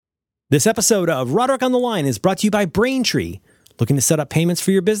This episode of Roderick on the Line is brought to you by Braintree. Looking to set up payments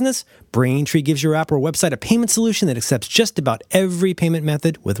for your business? Braintree gives your app or website a payment solution that accepts just about every payment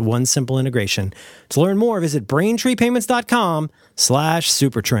method with one simple integration. To learn more, visit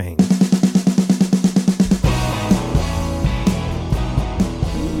BraintreePayments.com/supertrain.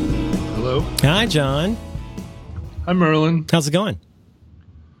 Hello. Hi, John. Hi, Merlin. How's it going?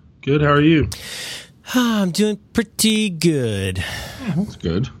 Good. How are you? I'm doing pretty good. That's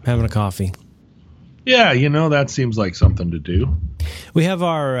good. Having a coffee. Yeah, that seems like something to do. We have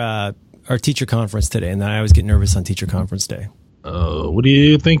our teacher conference today, and I always get nervous on teacher conference day. What do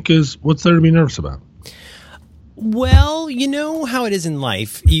you think what's there to be nervous about? Well, you know how it is in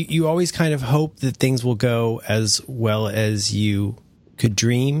life. You always kind of hope that things will go as well as you could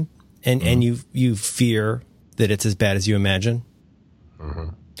dream, and you fear that it's as bad as you imagine. Mm-hmm.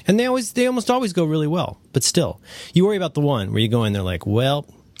 And they almost always go really well, but still, you worry about the one where you go in there like, well,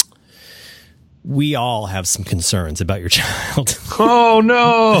 we all have some concerns about your child. Oh,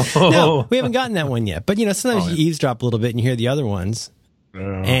 no. No, we haven't gotten that one yet. But, sometimes you eavesdrop a little bit and you hear the other ones.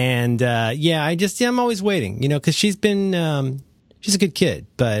 And, I'm always waiting, because she's been, she's a good kid.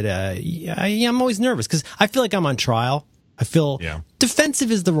 But, I'm always nervous because I feel like I'm on trial. I feel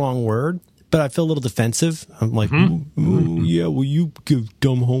defensive is the wrong word, but I feel a little defensive. I'm like, well, you give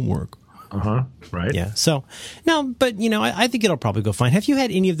dumb homework. Right. Yeah. So, no, but, I think it'll probably go fine. Have you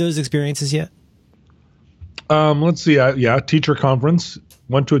had any of those experiences yet? Let's see. Teacher conference.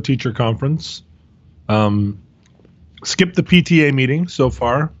 Went to a teacher conference. Skipped the PTA meeting so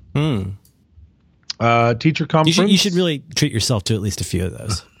far. Teacher conference. You should really treat yourself to at least a few of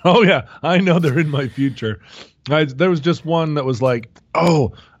those. Oh, yeah. I know they're in my future. There was just one that was like, a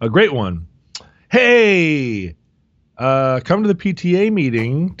great one. Hey, come to the PTA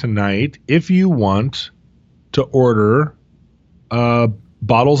meeting tonight if you want to order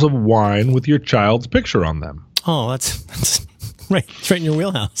bottles of wine with your child's picture on them. Oh, that's right. It's right in your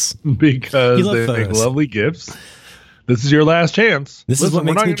wheelhouse. Because they make lovely gifts. This is your last chance. This is what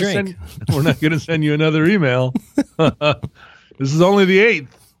makes me drink. We're not going to send you another email. This is only the 8th.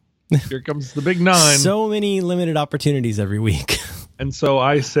 Here comes the big 9. So many limited opportunities every week. And so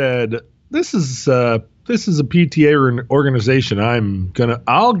I said, this is a PTA organization.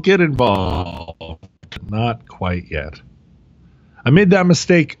 I'll get involved. Not quite yet. I made that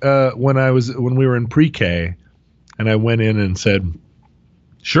mistake when we were in pre-K, and I went in and said,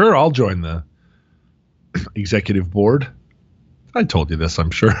 sure, I'll join the executive board. I told you this,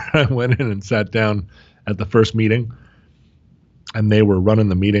 I'm sure. I went in and sat down at the first meeting, and they were running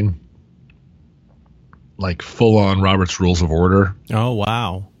the meeting like full on Robert's Rules of Order. Oh,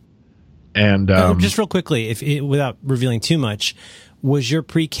 wow. And just real quickly, without revealing too much, was your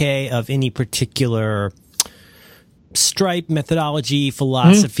pre-K of any particular stripe, methodology,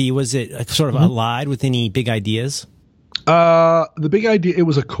 philosophy? Was it sort of allied with any big ideas? The big idea, it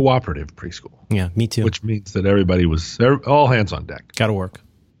was a cooperative preschool. Yeah, me too. Which means that everybody was all hands on deck. Got to work.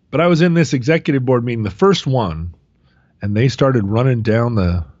 But I was in this executive board meeting, the first one, and they started running down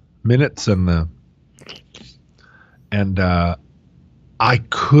the minutes and I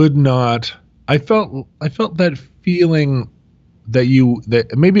could not. I felt that feeling that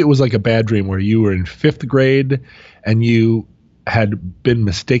maybe it was like a bad dream where you were in 5th grade and you had been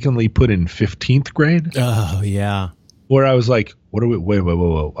mistakenly put in 15th grade. Oh yeah. Where I was like, what are we? Wait.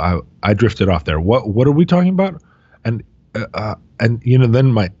 I drifted off there. What are we talking about? And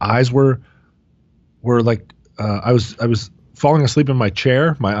then my eyes were like I was falling asleep in my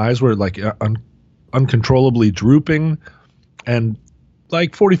chair. My eyes were like uncontrollably drooping, and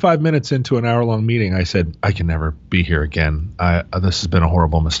like 45 minutes into an hour-long meeting, I said, I can never be here again. This has been a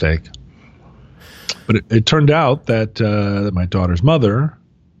horrible mistake. But it turned out that my daughter's mother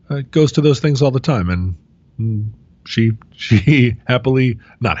goes to those things all the time, and she happily,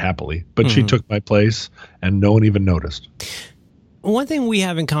 not happily, but she took my place, and no one even noticed. One thing we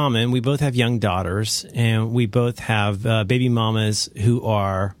have in common, we both have young daughters, and we both have baby mamas who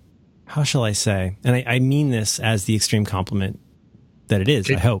are, how shall I say, and I mean this as the extreme compliment that it is,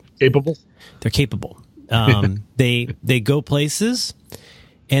 I hope. Capable? They're capable. They go places,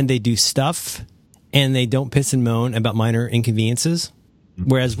 and they do stuff, and they don't piss and moan about minor inconveniences,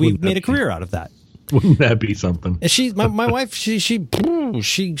 whereas we've made a career out of that. Wouldn't that be something? My wife, she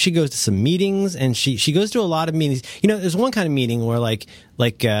goes to some meetings, and she goes to a lot of meetings. There's one kind of meeting where like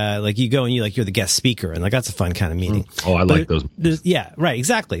you go and you're the guest speaker, and like that's a fun kind of meeting. Oh, I like those. Yeah, right,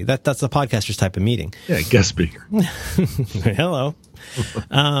 exactly. That's the podcaster's type of meeting. Yeah, guest speaker. Hello.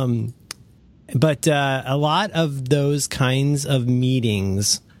 But a lot of those kinds of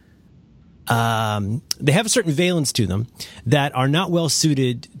meetings they have a certain valence to them that are not well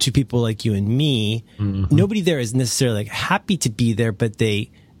suited to people like you and me. Mm-hmm. Nobody there is necessarily like happy to be there, but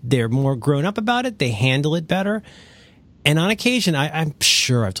they're more grown up about it. They handle it better. And on occasion, I'm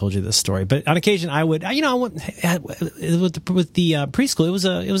sure I've told you this story, but on occasion I would, with the preschool,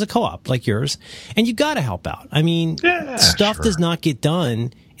 it was a co-op like yours, and you got to help out. I mean, stuff does not get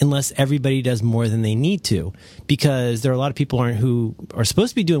done unless everybody does more than they need to, because there are a lot of people who are supposed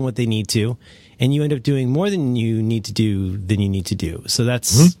to be doing what they need to, and you end up doing more than you need to do. So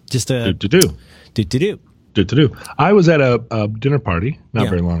that's just a do. I was at a dinner party not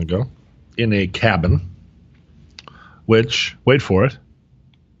very long ago in a cabin, which, wait for it,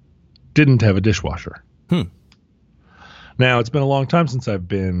 didn't have a dishwasher. Now, it's been a long time since I've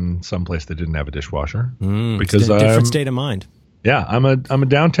been someplace that didn't have a dishwasher. Because it's a different state of mind. Yeah, I'm a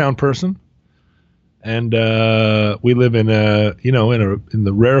downtown person, and we live in in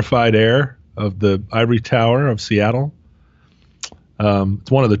the rarefied air of the ivory tower of Seattle.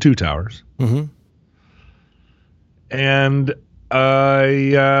 It's one of the two towers. Mm-hmm. And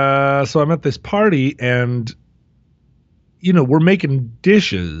so I'm at this party, and we're making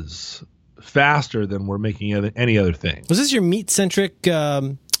dishes faster than we're making any other thing. Was this your meat-centric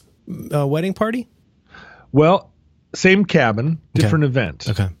wedding party? Well, same cabin, different event.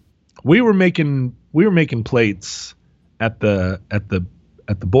 Okay. We were making plates at the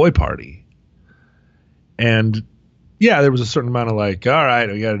boy party, and there was a certain amount of like, all right,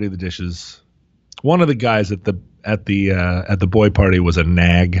 we got to do the dishes. One of the guys at the boy party was a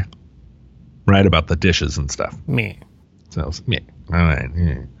nag, right, about the dishes and stuff. Me. So all right.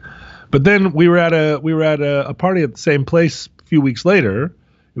 Yeah. But then we were at a party at the same place a few weeks later.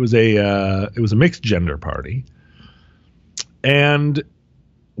 It was a mixed gender party, and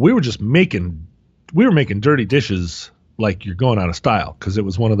we were making dirty dishes like you're going out of style, because it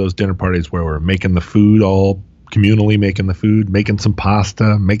was one of those dinner parties where we're making the food, all communally making the food, making some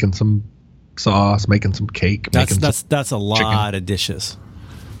pasta, making some sauce, making some cake. That's a lot of dishes.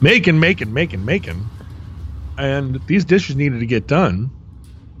 Making. And these dishes needed to get done.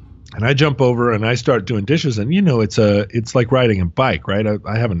 And I jump over and I start doing dishes, and it's like riding a bike, right?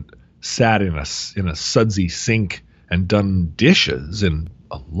 I haven't sat in a sudsy sink and done dishes in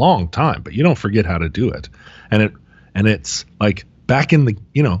a long time, but you don't forget how to do it. And it's like back in the,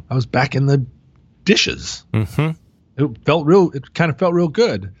 I was back in the dishes. Mm-hmm. It kind of felt real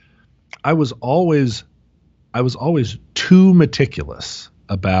good. I was always too meticulous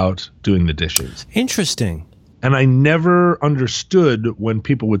about doing the dishes. Interesting. And I never understood when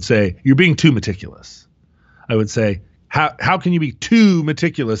people would say, you're being too meticulous. I would say, how can you be too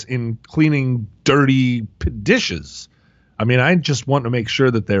meticulous in cleaning dirty dishes? I mean, I just want to make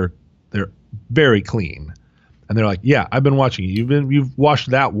sure that they're very clean. And they're like, yeah, I've been watching you. You've washed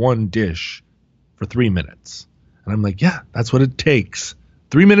that one dish for 3 minutes. And I'm like, yeah, that's what it takes.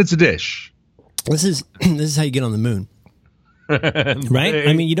 3 minutes a dish. This is how you get on the moon. Right?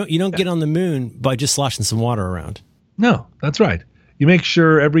 I mean, you don't get on the moon by just sloshing some water around. No, that's right. You make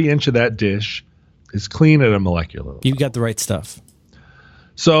sure every inch of that dish is clean at a molecular level. You've got the right stuff.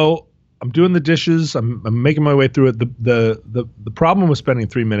 So I'm doing the dishes. I'm making my way through it. The problem with spending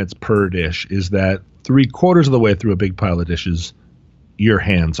 3 minutes per dish is that 3/4 of the way through a big pile of dishes, your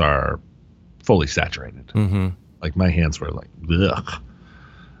hands are fully saturated. Mm-hmm. Like my hands were like, ugh.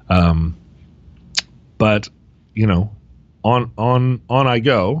 But on I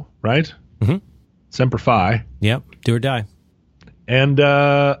go, right? Mm-hmm. Semper Fi. Yep. Do or die. And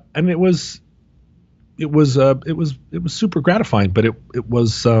it was super gratifying, but it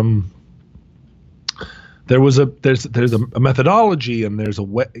was there's a methodology, and there's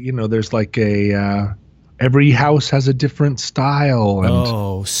there's like every house has a different style.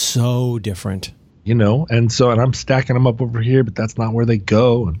 And, so different. And I'm stacking them up over here, but that's not where they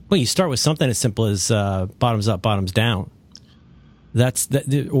go. Well, you start with something as simple as bottoms up, bottoms down.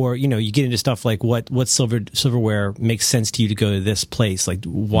 Or you get into stuff like what silverware makes sense to you to go to this place. Like,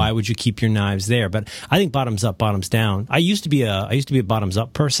 why would you keep your knives there? But I think bottoms up, bottoms down. I used to be a bottoms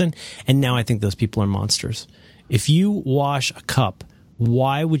up person, and now I think those people are monsters. If you wash a cup,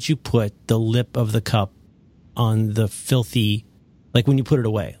 why would you put the lip of the cup on the filthy, like when you put it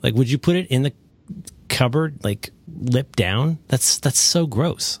away? Like, would you put it in the cupboard, like lip down? That's so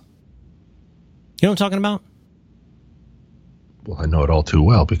gross. You know what I'm talking about? Well, I know it all too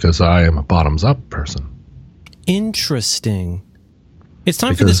well because I am a bottoms-up person. Interesting. It's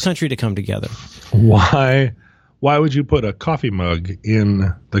time for this country to come together. Why would you put a coffee mug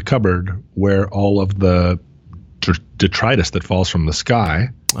in the cupboard where all of the detritus that falls from the sky?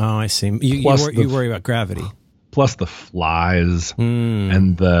 Oh, I see. You worry about gravity. Plus the flies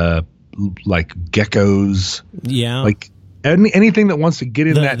and the like geckos. Yeah. Like anything that wants to get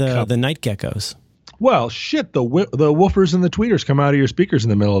in that cup. The night geckos. Well, shit, the woofers and the tweeters come out of your speakers in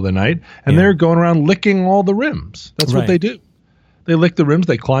the middle of the night, and they're going around licking all the rims. That's what they do. They lick the rims.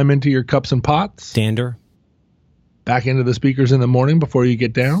 They climb into your cups and pots. Dander. Back into the speakers in the morning before you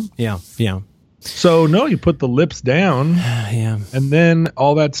get down. Yeah, yeah. So, no, you put the lips down. Yeah. And then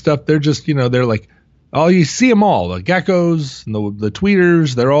all that stuff, they're just, they're like, you see them all. The geckos and the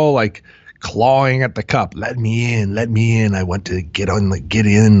tweeters, they're all like clawing at the cup. Let me in. I want to get in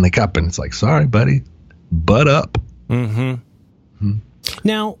the cup. And it's like, sorry, buddy, butt up. Mm-hmm.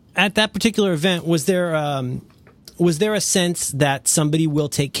 Now, at that particular event, was there a sense that somebody will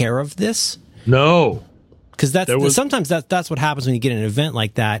take care of this? No. Because sometimes that's what happens when you get an event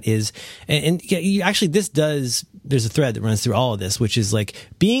like that is, and you actually, there's a thread that runs through all of this, which is like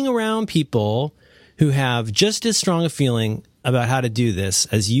being around people who have just as strong a feeling about how to do this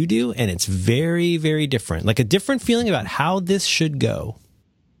as you do, and it's very, very different. Like a different feeling about how this should go.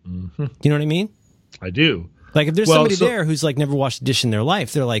 Mm-hmm. You know what I mean? I do. Like if there's somebody there who's like never washed a dish in their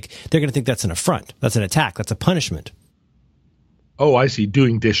life, they're going to think that's an affront, that's an attack, that's a punishment. Oh, I see.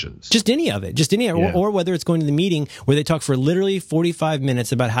 Doing dishes. Just any of it. Yeah. Or whether it's going to the meeting where they talk for literally 45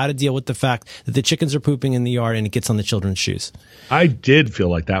 minutes about how to deal with the fact that the chickens are pooping in the yard and it gets on the children's shoes. I did feel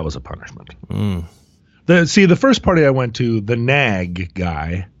like that was a punishment. The first party I went to, the naggy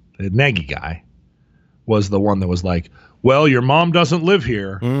guy, was the one that was like, well, your mom doesn't live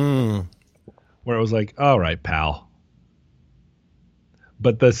here. Where it was like, all right, pal.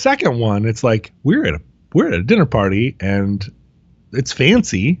 But the second one, it's like, we're at a dinner party and it's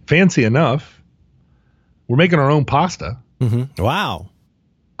fancy enough. We're making our own pasta. Mm-hmm. Wow.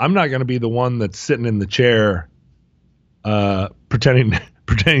 I'm not going to be the one that's sitting in the chair, pretending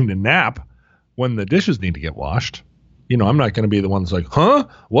to nap when the dishes need to get washed. I'm not going to be the one that's like, huh?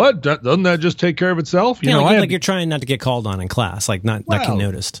 What? Doesn't that just take care of itself? You're trying not to get called on in class, like not get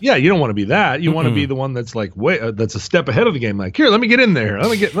noticed. Yeah, you don't want to be that. You want to be the one that's like, wait, that's a step ahead of the game. Like, here, let me get in there.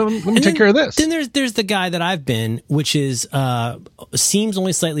 Let me take care of this. Then there's the guy that I've been, which is seems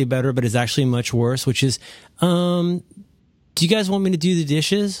only slightly better, but is actually much worse. Which is, do you guys want me to do the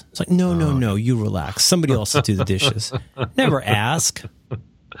dishes? It's like, no, you relax. Somebody else will do the dishes. Never ask.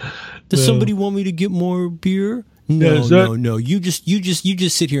 Does somebody want me to get more beer? No. You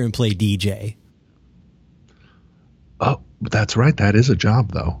just sit here and play DJ. Oh, that's right. That is a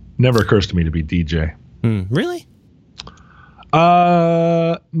job, though. Never occurs to me to be DJ. Really?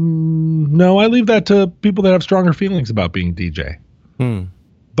 No, I leave that to people that have stronger feelings about being DJ.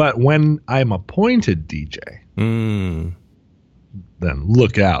 But when I'm appointed DJ, then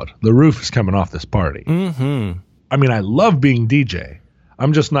look out. The roof is coming off this party. Mm-hmm. I mean, I love being DJ.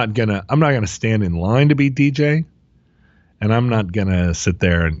 I'm not gonna stand in line to be DJ. And I'm not going to sit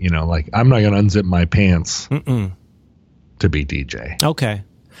there and, I'm not going to unzip my pants to be DJ. Okay.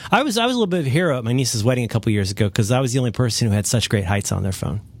 I was a little bit of a hero at my niece's wedding a couple years ago because I was the only person who had such great heights on their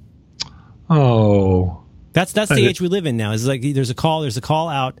phone. Oh. That's the age we live in now. It's like there's a call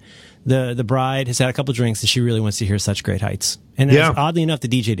out. The bride has had a couple drinks and she really wants to hear Such Great Heights. And oddly enough, the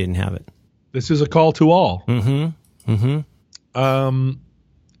DJ didn't have it. This is a call to all. Mm-hmm. Mm-hmm.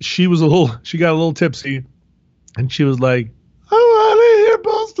 She got a little tipsy. And she was like, I want to hear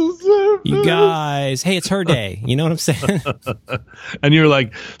Postal Service. You guys, hey, it's her day. You know what I'm saying? And you're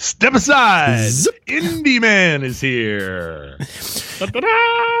like, step aside. Indie Man is here.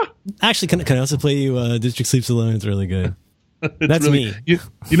 Actually, can I also play you District Sleeps Alone? It's really good. That's really, me.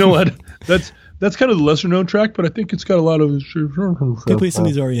 You know what? That's kind of the lesser known track, but I think it's got a lot of... Can I play some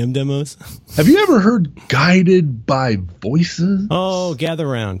of these REM demos? Have you ever heard Guided by Voices? Oh, gather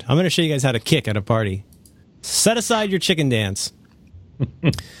around. I'm going to show you guys how to kick at a party. Set aside your chicken dance. I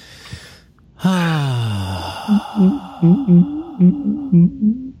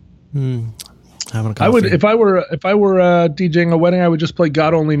would, if I were DJing a wedding, I would just play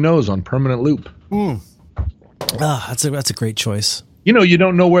God Only Knows on permanent loop. That's a great choice. You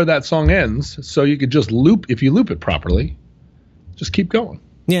don't know where that song ends, so you could just loop. If you loop it properly, just keep going.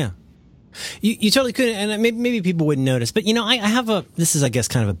 Yeah. You totally could, and maybe people wouldn't notice. But I have this is I guess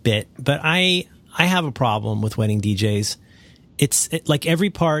kind of a bit, but I have a problem with wedding DJs. It's like every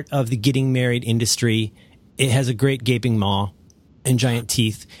part of the getting married industry, it has a great gaping maw and giant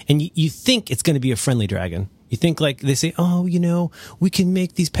teeth, and you think it's going to be a friendly dragon. You think like they say, oh, we can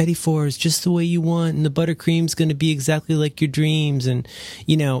make these petit fours just the way you want, and the buttercream's going to be exactly like your dreams, and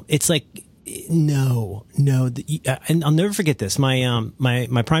it's like No. And I'll never forget this.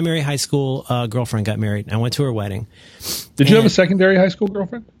 My primary high school girlfriend got married, and I went to her wedding. Did you have a secondary high school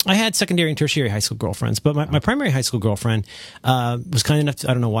girlfriend? I had secondary and tertiary high school girlfriends, but my primary high school girlfriend was kind enough to,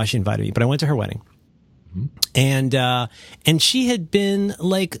 I don't know why she invited me, but I went to her wedding. And she had been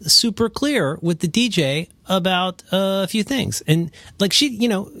like super clear with the DJ about a few things. And like she, you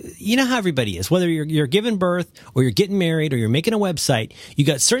know how everybody is, whether you're giving birth or you're getting married or you're making a website, you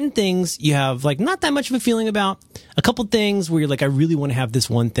got certain things you have like not that much of a feeling about, a couple things where you're like, I really want to have this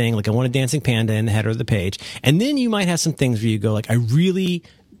one thing. Like I want a dancing panda in the header of the page. And then you might have some things where you go like,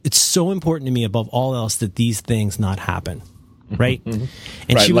 it's so important to me above all else that these things not happen. Right. And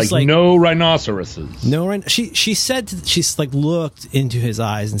right, she was like, no rhinoceroses. She said, she's like looked into his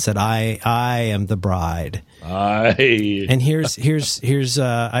eyes and said, I am the bride. And here's,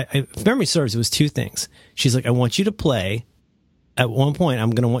 if memory serves, it was two things. She's like, I want you to play at one point. I'm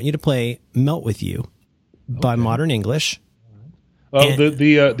going to want you to play Melt With You by Modern English. Oh,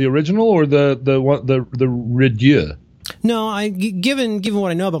 the original or the Ridieu? No, given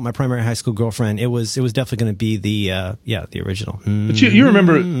what I know about my primary high school girlfriend, it was definitely going to be the original. But you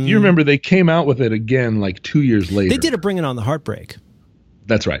remember they came out with it again like 2 years later. They did a Bringing On the Heartbreak.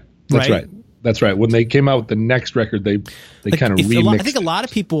 That's right. That's right. When they came out with the next record, they kind of remixed. I think a lot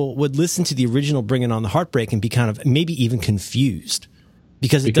of people would listen to the original Bringing On the Heartbreak and be kind of maybe even confused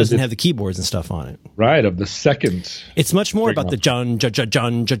because it doesn't have the keyboards and stuff on it. Right. Of the second. It's much more about the John.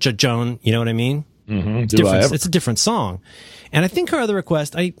 You know what I mean? Mm-hmm. It's a different song. And I think her other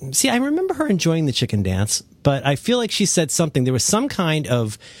request, I remember her enjoying the chicken dance, but I feel like she said something. There was some kind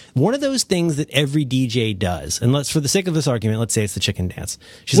of one of those things that every DJ does. And for the sake of this argument, let's say it's the chicken dance.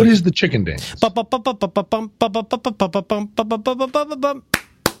 What is the chicken dance?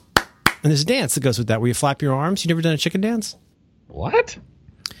 And there's a dance that goes with that where you flap your arms. You've never done a chicken dance? What?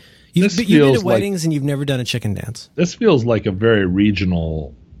 You've been to weddings and you've never done a chicken dance. This feels like a very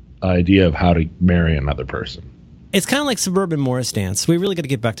regional idea of how to marry another person. It's kind of like suburban Morris dance. We really got to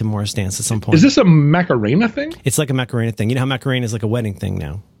get back to Morris dance at some point. Is this a Macarena thing? It's like a Macarena thing. You know how Macarena is like a wedding thing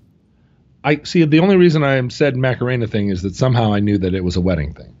now? I see. The only reason I said Macarena thing is that somehow I knew that it was a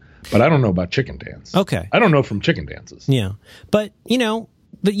wedding thing. But I don't know about chicken dance. Okay. I don't know from chicken dances. Yeah. But you know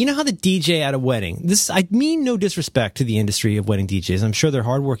how the DJ at a wedding, I mean no disrespect to the industry of wedding DJs. I'm sure they're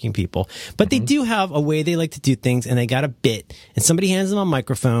hardworking people, but they do have a way they like to do things, and they got a bit, and somebody hands them a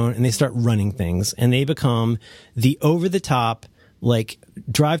microphone and they start running things, and they become the over the top, like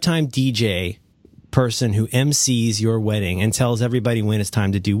drive time DJ person who MCs your wedding and tells everybody when it's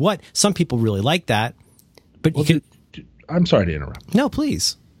time to do what. Some people really like that, but I'm sorry to interrupt. No,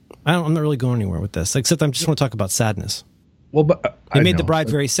 please. I'm not really going anywhere with this, except I just want to talk about sadness. Well, but he made the bride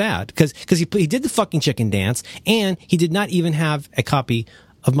very sad because he did the fucking chicken dance, and he did not even have a copy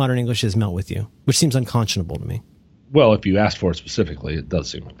of Modern English's Melt With You, which seems unconscionable to me. Well, if you asked for it specifically, it does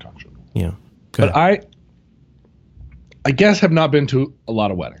seem unconscionable. Yeah. But I guess have not been to a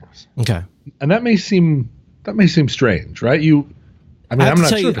lot of weddings. Okay. And that may seem strange, right? I'm not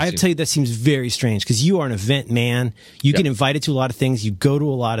sure. I have to tell you that seems very strange because you are an event man. You get invited to a lot of things. You go to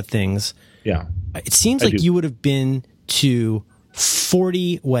a lot of things. Yeah. It seems like you would have been to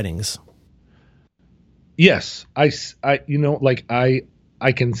 40 weddings. Yes. I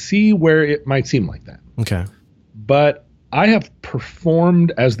can see where it might seem like that. Okay. But I have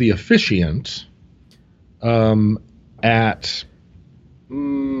performed as the officiant at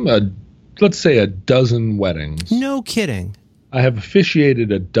let's say a dozen weddings. No kidding. I have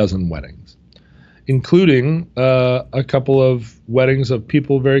officiated a dozen weddings, including a couple of weddings of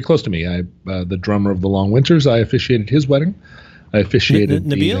people very close to me. The drummer of the Long Winters, I officiated his wedding. I officiated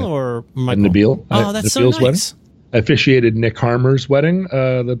Nabil or Michael? Nabil. Oh, that's Nabil's so nice. Wedding. I officiated Nick Harmer's wedding,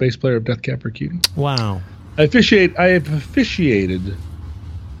 the bass player of Death Cab for Cutie. Wow. I have officiated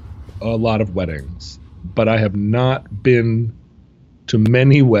a lot of weddings, but I have not been to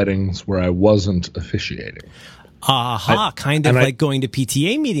many weddings where I wasn't officiating. Kind of like going to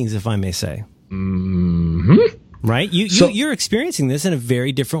PTA meetings, if I may say. Mm-hmm. Right? You're experiencing this in a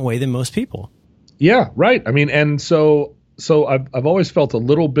very different way than most people. Yeah, right. I mean, and so I've always felt a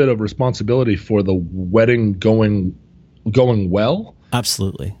little bit of responsibility for the wedding going well.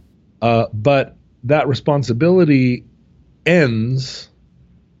 Absolutely. But that responsibility ends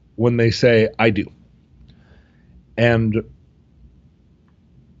when they say, I do. And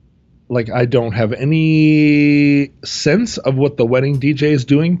like, I don't have any sense of what the wedding DJ is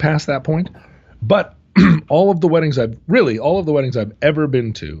doing past that point. But all of the weddings I've ever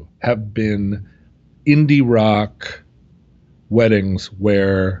been to have been indie rock weddings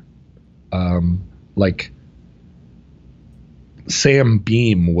where, like, Sam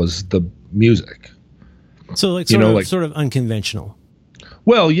Beam was the music. So like sort of unconventional.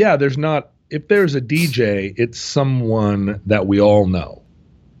 Well, yeah, if there's a DJ, it's someone that we all know,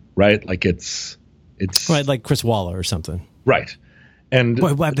 right? Like it's right, like Chris Waller or something. Right. And boy,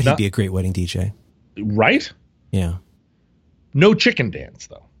 I bet he'd be a great wedding DJ. Right? Yeah. No chicken dance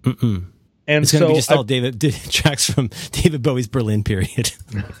though. Mm-mm. And it's going to be just all tracks from David Bowie's Berlin period.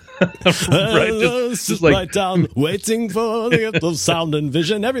 Right, just like right down, waiting for the sound and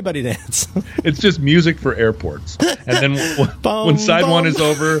vision. Everybody dance. It's just music for airports. And then when side one is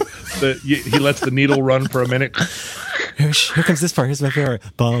over, he lets the needle run for a minute. Here comes this part. Here's my favorite.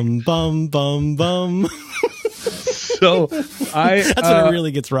 Bum bum bum bum. So that's when it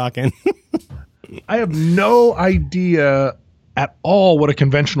really gets rocking. I have no idea at all what a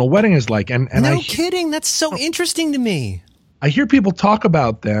conventional wedding is like. And no kidding. That's so interesting to me. I hear people talk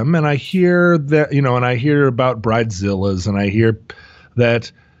about them, and I hear that, and I hear about bridezillas, and I hear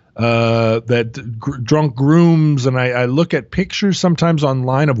that drunk grooms, and I look at pictures sometimes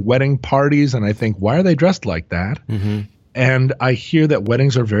online of wedding parties, and I think, why are they dressed like that? Mm-hmm. And I hear that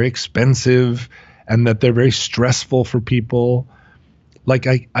weddings are very expensive and that they're very stressful for people. Like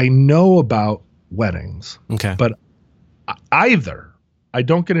I know about weddings, okay, but either I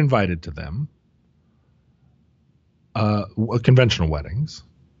don't get invited to them, conventional weddings,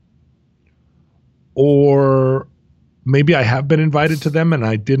 or maybe I have been invited to them and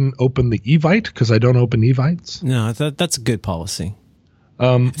I didn't open the Evite because I don't open Evites. No, that's a good policy.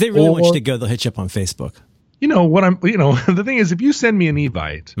 If they really want you to go, they'll hit you up on Facebook. The thing is, if you send me an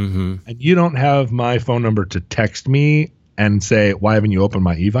Evite mm-hmm. and you don't have my phone number to text me and say, why haven't you opened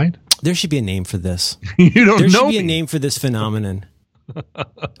my Evite? There should be a name for this. There should be a name for this phenomenon.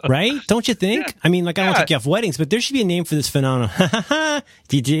 Right? Don't you think? Yeah. I mean, like, I don't take you off weddings, but there should be a name for this phenomenon.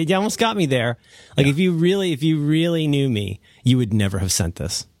 You almost got me there. Like, if you really knew me, you would never have sent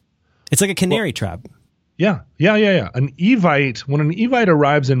this. It's like a canary trap. Yeah. An Evite, when an Evite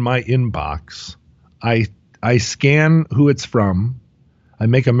arrives in my inbox, I scan who it's from. I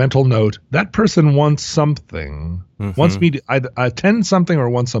make a mental note. That person wants something, mm-hmm. wants me to either attend something or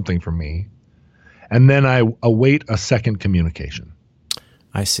wants something from me. And then I await a second communication.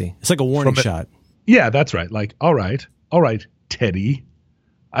 I see. It's like a warning shot. Yeah, that's right. Like, all right, Teddy,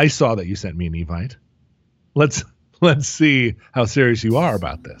 I saw that you sent me an Evite. Let's see how serious you are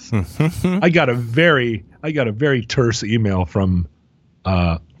about this. I got a very terse email from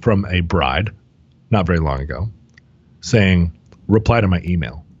a bride not very long ago saying, reply to my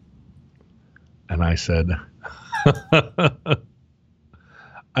email. And I said,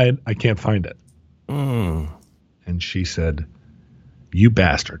 I can't find it. Mm. And she said, you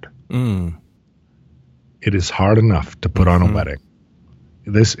bastard. Mm. It is hard enough to put on a wedding.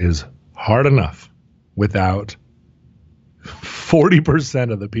 This is hard enough without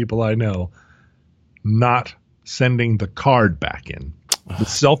 40% of the people I know not sending the card back in. The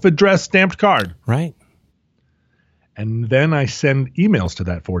self-addressed stamped card. Right. And then I send emails to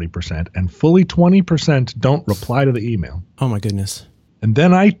that 40%, and fully 20% don't reply to the email. Oh, my goodness. And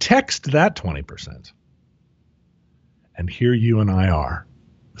then I text that 20%. And here you and I are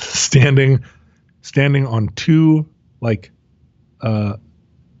standing on two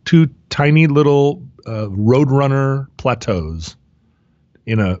tiny little Roadrunner plateaus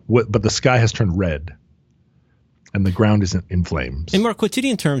but the sky has turned red and the ground isn't in flames. In more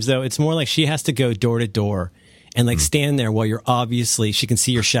quotidian terms, though, it's more like she has to go door to door and stand there while she can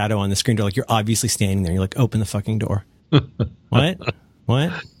see your shadow on the screen door. Like, you're obviously standing there. You're like, open the fucking door. What?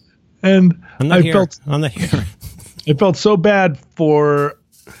 And I'm not here. I felt so bad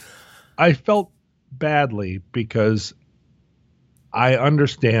I felt badly because I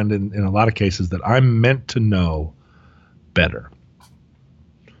understand in a lot of cases that I'm meant to know better.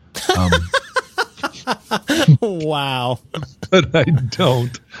 Wow. But I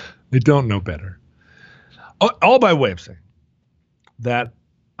don't know better. All by way of saying that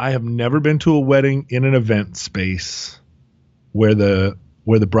I have never been to a wedding in an event space where the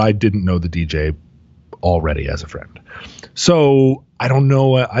bride didn't know the DJ already as a friend. So I don't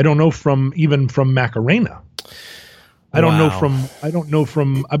know from Macarena. I don't know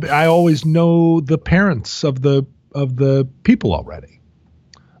from I always know the parents of the people already.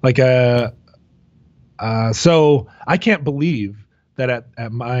 Like so I can't believe that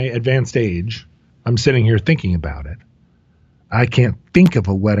at my advanced age I'm sitting here thinking about it. I can't think of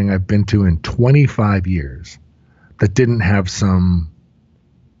a wedding I've been to in 25 years that didn't have some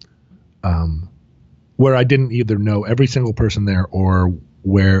where I didn't either know every single person there or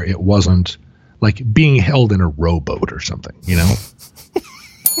where it wasn't like being held in a rowboat or something,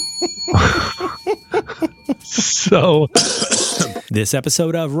 So This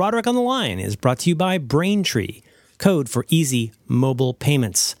episode of Roderick on the Line is brought to you by Braintree, code for easy mobile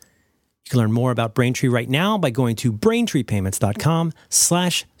payments. You can learn more about Braintree right now by going to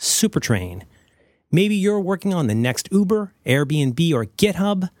braintreepayments.com/supertrain. Maybe you're working on the next Uber, Airbnb, or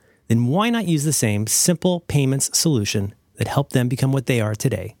GitHub. Then why not use the same simple payments solution that helped them become what they are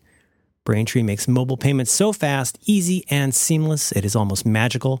today? Braintree makes mobile payments so fast, easy, and seamless, it is almost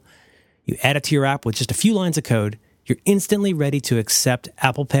magical. You add it to your app with just a few lines of code. You're instantly ready to accept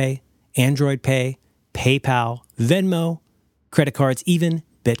Apple Pay, Android Pay, PayPal, Venmo, credit cards, even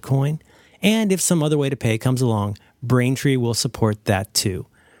Bitcoin. And if some other way to pay comes along, Braintree will support that too.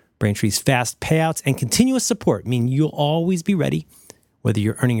 Braintree's fast payouts and continuous support mean you'll always be ready, whether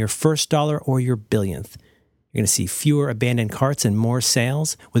you're earning your first dollar or your billionth. You're going to see fewer abandoned carts and more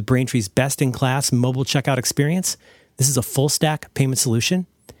sales with Braintree's best-in-class mobile checkout experience. This is a full-stack payment solution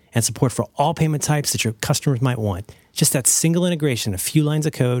and support for all payment types that your customers might want. Just that single integration, a few lines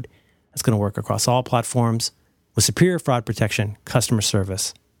of code, that's going to work across all platforms with superior fraud protection, customer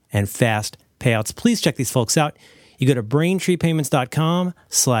service, and fast payouts. Please check these folks out. You go to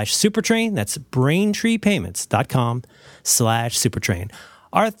braintreepayments.com/supertrain. That's braintreepayments.com/supertrain.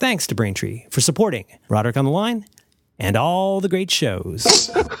 Our thanks to Braintree for supporting Roderick on the Line and all the great shows.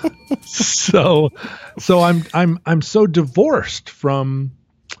 So I'm so divorced from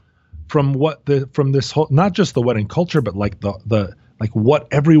this whole, not just the wedding culture, but like the what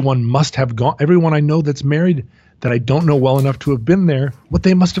everyone must have gone, everyone I know that's married that I don't know well enough to have been there, what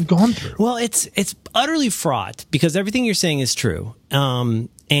they must have gone through. Well, it's utterly fraught because everything you're saying is true. And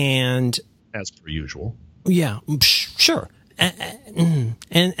as per usual. Yeah, sure.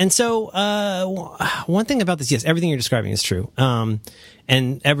 And so one thing about this, yes, everything you're describing is true.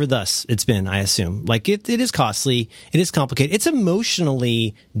 And ever thus it's been, I assume. Like it is costly, it is complicated, it's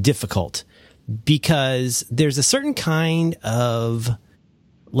emotionally difficult because there's a certain kind of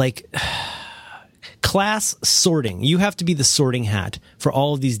like class sorting. You have to be the sorting hat for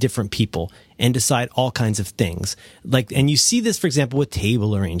all of these different people and decide all kinds of things. Like, and you see this, for example, with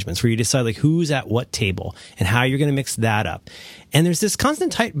table arrangements where you decide like who's at what table and how you're going to mix that up. And there's this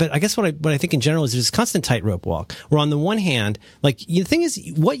constant but I guess what I think in general is there's this constant tightrope walk where on the one hand, like the thing is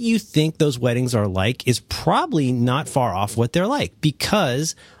what you think those weddings are like is probably not far off what they're like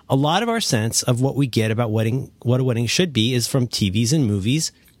because a lot of our sense of what we get about what a wedding should be is from TVs and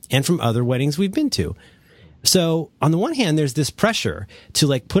movies and from other weddings we've been to. So on the one hand, there's this pressure to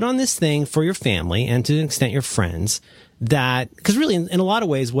like put on this thing for your family and to an extent your friends that, because really in a lot of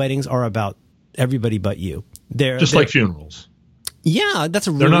ways, weddings are about everybody but you. They're like funerals. Yeah,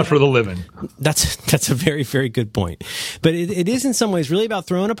 they're not for the living. That's a very, very good point. But it is in some ways really about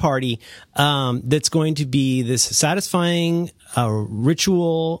throwing a party that's going to be this satisfying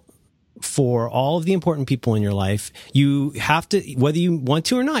ritual for all of the important people in your life. You have to, whether you want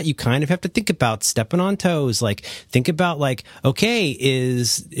to or not, you kind of have to think about stepping on toes. Like, think about like, okay,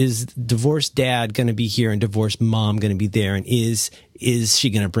 is divorced dad going to be here and divorced mom going to be there? And is she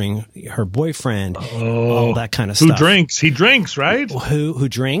going to bring her boyfriend? All that kind of stuff. Who drinks? He drinks, right? Who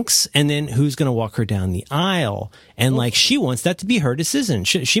drinks? And then who's going to walk her down the aisle? And like, she wants that to be her decision.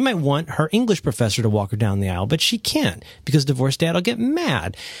 She might want her English professor to walk her down the aisle, but she can't because divorced dad will get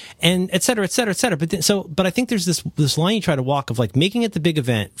mad, and et cetera, et cetera, et cetera. But I think there's this line you try to walk of like making it the big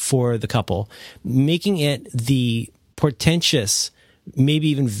event for the couple, making it the portentous, maybe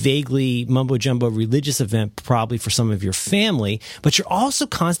even vaguely mumbo jumbo religious event probably for some of your family, but you're also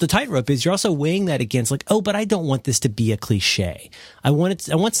the tightrope is you're also weighing that against like, oh, but I don't want this to be a cliche. I want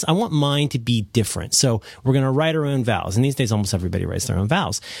mine to be different. So we're going to write our own vows. And these days, almost everybody writes their own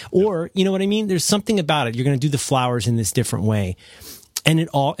vows. Or, you know what I mean? There's something about it. You're going to do the flowers in this different way. And it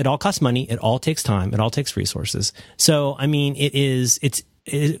all costs money. It all takes time. It all takes resources. So, I mean,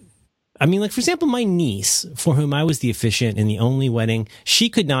 like, for example, my niece, for whom I was the officiant in the only wedding, she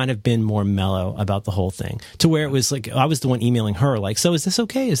could not have been more mellow about the whole thing to where it was like, I was the one emailing her, like, so is this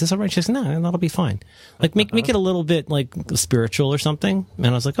okay? Is this all right? She said, no, that'll be fine. Like, make it a little bit like spiritual or something. And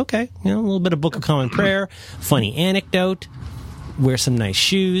I was like, okay, a little bit of Book of Common Prayer, funny anecdote, wear some nice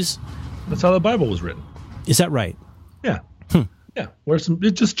shoes. That's how the Bible was written. Is that right? Yeah. Yeah.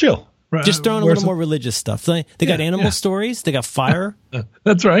 Just chill. Right. Just throwing a little more religious stuff. They got animal stories. They got fire.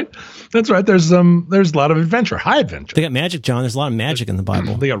 That's right. There's a lot of adventure, high adventure. They got magic, John. There's a lot of magic in the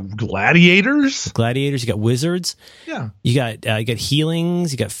Bible. They got gladiators. You got wizards. Yeah. You got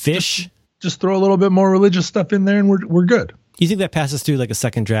healings. You got fish. Just throw a little bit more religious stuff in there, and we're good. You think that passes through like a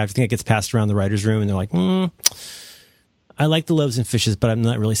second draft? You think it gets passed around the writers' room, and they're like, I like the loaves and fishes, but I'm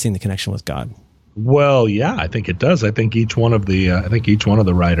not really seeing the connection with God. Well, yeah, I think it does. I think each one of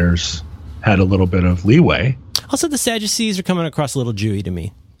the writers had a little bit of leeway. Also, the Sadducees are coming across a little Jewy to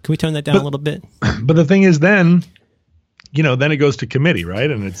me. Can we tone that down a little bit? But the thing is, then it goes to committee,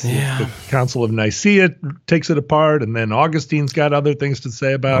 right? And it's the Council of Nicaea takes it apart, and then Augustine's got other things to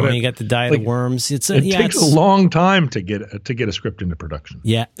say about it. You got the Diet of Worms. It takes a long time to get a script into production.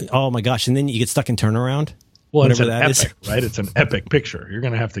 Yeah. Oh my gosh! And then you get stuck in turnaround. Well, whatever that is, right? It's an epic picture. You're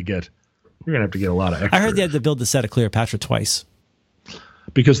gonna have to get a lot of extras. I heard they had to build the set of Cleopatra twice.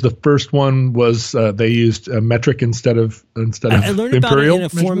 Because the first one was they used metric instead of imperial. I learned about it in a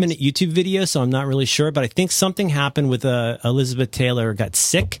 4-minute YouTube video, so I'm not really sure. But I think something happened with Elizabeth Taylor got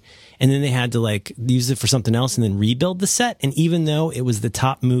sick, and then they had to use it for something else and then rebuild the set. And even though it was the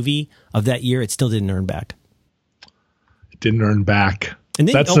top movie of that year, it still didn't earn back. It didn't earn back. And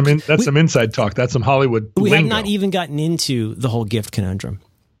then, that's some inside talk. That's some Hollywood. We lingo. had not even gotten into the whole gift conundrum.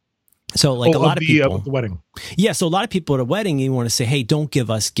 So a lot of people at the wedding. Yeah. So a lot of people at a wedding, you want to say, hey, don't give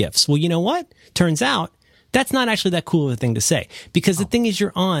us gifts. Well, you know what? Turns out that's not actually that cool of a thing to say, because the thing is,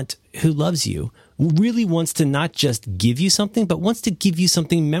 your aunt who loves you really wants to not just give you something, but wants to give you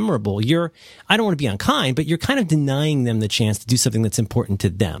something memorable. I don't want to be unkind, but you're kind of denying them the chance to do something that's important to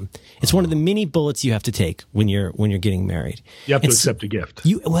them. It's one of the many bullets you have to take when you're getting married. You have to accept a gift.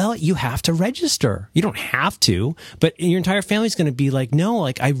 You have to register. You don't have to, but your entire family's going to be like, no,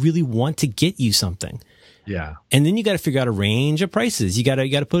 I really want to get you something. Yeah. And then you got to figure out a range of prices. You got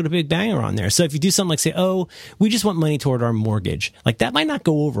to put a big banger on there. So if you do something like say, oh, we just want money toward our mortgage, that might not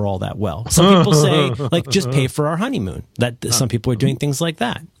go over all that well. Some people say just pay for our honeymoon. Some people are doing things like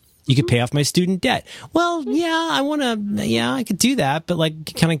that. You could pay off my student debt. Well, yeah, I could do that, but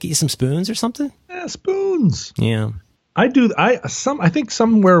can I get you some spoons or something? Yeah, spoons. Yeah. I think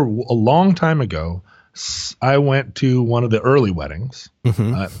somewhere a long time ago, I went to one of the early weddings,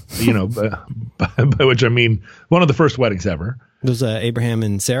 by which I mean one of the first weddings ever. Those Abraham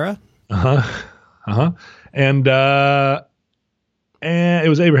and Sarah? And it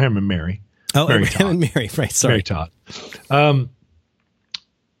was Abraham and Mary. Oh, Mary Abraham Todd. And Mary, right, sorry. Mary Todd.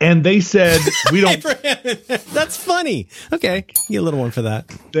 And they said, we don't... That's funny. Okay, you get a little one for that.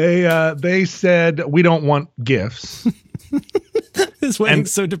 They said, we don't want gifts. This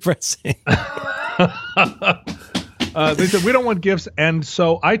wedding's so depressing. They said we don't want gifts, and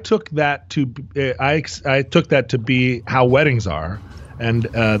so I took that to I took that to be how weddings are, and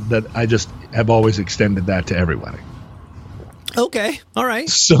that I just have always extended that to every wedding. Okay, all right.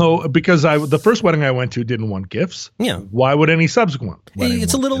 So because the first wedding I went to didn't want gifts, why would any subsequent wedding?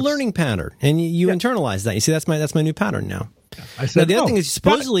 It's a little learning pattern, and you internalize that. You see, that's my new pattern now. I said the other thing is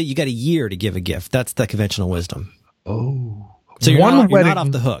supposedly you got a year to give a gift. That's the conventional wisdom. Oh, so you're not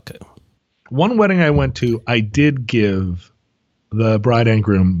off the hook. One wedding I went to, I did give the bride and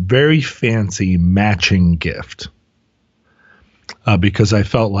groom very fancy matching gift because I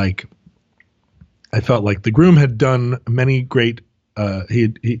felt like the groom had done many great.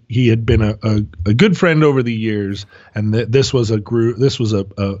 He had been a good friend over the years, and this was a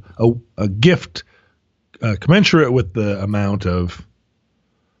gift commensurate with the amount of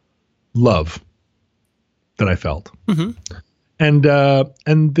love that I felt. Mm-hmm. And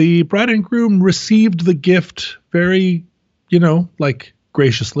the bride and groom received the gift very,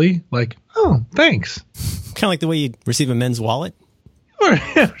 graciously, oh, thanks. Kind of like the way you receive a men's wallet. Or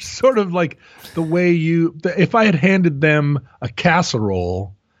sort of like the way if I had handed them a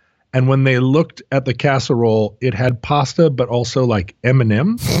casserole, and when they looked at the casserole, it had pasta, but also like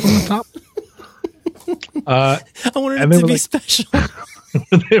M&M's on the top. I wanted it to be special.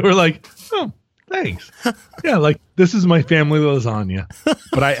 They were like, oh, thanks. Yeah, this is my family lasagna,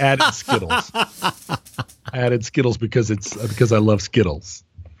 but I added Skittles. Because I love Skittles.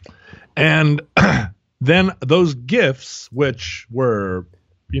 And then those gifts, which were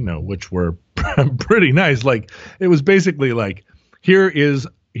pretty nice. It was basically here is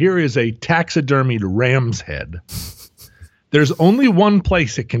a taxidermied ram's head. There's only one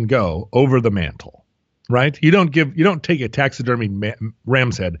place it can go, over the mantle. Right? You don't take a taxidermied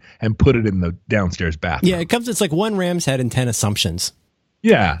ram's head and put it in the downstairs bathroom. Yeah, it's like one ram's head and 10 assumptions.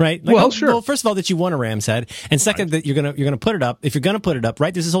 Yeah. Right? Sure. Well, first of all, that you want a ram's head, and second, that you're gonna put it up. If you're gonna put it up,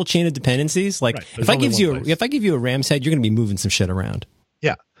 right? There's this whole chain of dependencies. If I give you a ram's head, you're gonna be moving some shit around.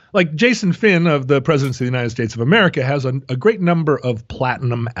 Yeah. Like Jason Finn of the Presidents of the United States of America has a great number of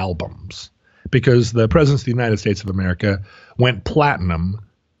platinum albums because the Presidents of the United States of America went platinum.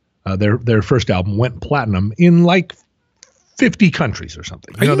 Their first album went platinum in 50 countries or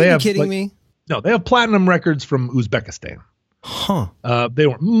something. Are you kidding me? No, they have platinum records from Uzbekistan. Huh. They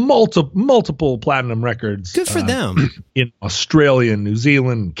were multiple platinum records. Good for them. In Australia, New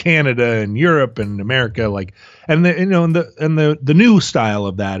Zealand, Canada, and Europe, and America. And the new style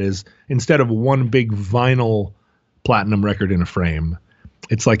of that is instead of one big vinyl platinum record in a frame.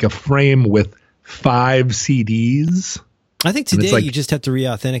 It's like a frame with 5 CDs. I think today you just have to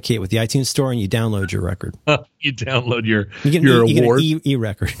re-authenticate with the iTunes store and you download your record. You download your award. You get an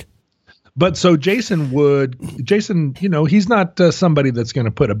e-record. But so Jason, he's not somebody that's going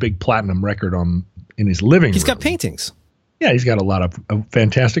to put a big platinum record in his living room. He's got paintings. Yeah, he's got a lot of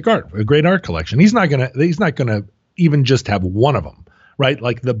fantastic art, a great art collection. He's not gonna even just have one of them, right?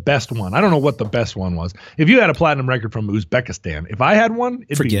 Like the best one. I don't know what the best one was. If you had a platinum record from Uzbekistan, if I had one,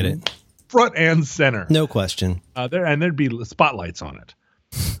 forget it. Front and center. No question. There'd be spotlights on it.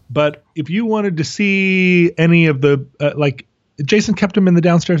 But if you wanted to see any of the, Jason kept them in the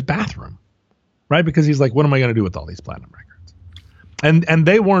downstairs bathroom, right? Because he's like, what am I going to do with all these platinum records? And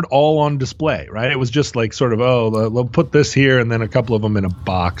they weren't all on display, right? It was just like sort of, we'll put this here and then a couple of them in a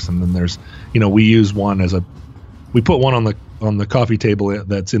box. And then there's, we use one we put one on the coffee table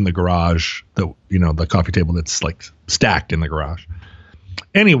that's in the garage, the coffee table that's like stacked in the garage.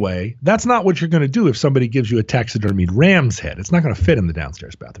 Anyway, that's not what you're going to do if somebody gives you a taxidermied ram's head. It's not going to fit in the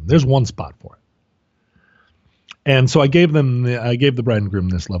downstairs bathroom. There's one spot for it. And so I gave the bride and groom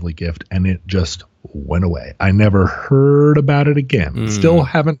this lovely gift, and it just went away. I never heard about it again. Still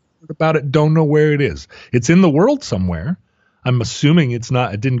haven't heard about it. Don't know where it is. It's in the world somewhere. I'm assuming it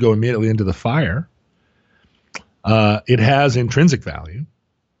didn't go immediately into the fire. It has intrinsic value.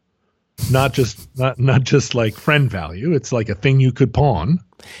 Not just like friend value. It's like a thing you could pawn.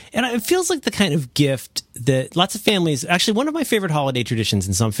 And it feels like the kind of gift that lots of families, actually one of my favorite holiday traditions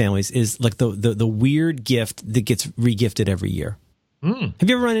in some families is like the weird gift that gets regifted every year. Have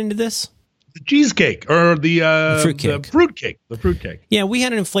you ever run into this? The cheesecake or the fruitcake. The fruitcake. Yeah, we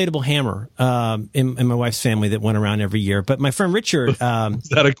had an inflatable hammer in my wife's family that went around every year. But my friend Richard... Is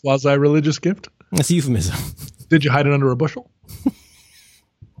that a quasi-religious gift? That's a euphemism. Did you hide it under a bushel?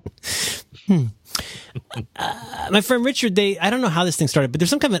 My friend Richard, I don't know how this thing started, but there's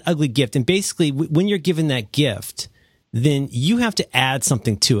some kind of an ugly gift. And basically, when you're given that gift, then you have to add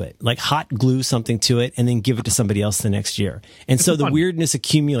something to it, like hot glue something to it, and then give it to somebody else the next year. And so the weirdness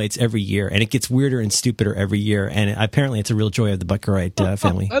accumulates every year, and it gets weirder and stupider every year. And apparently, it's a real joy of the Buckerite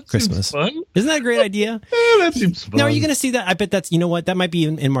family Christmas. Seems fun. Isn't that a great idea? Yeah, that seems fun. Now, are you going to see that? I bet that's, you know what, that might be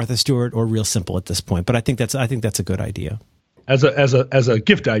in Martha Stewart or Real Simple at this point. But I think that's a good idea. As a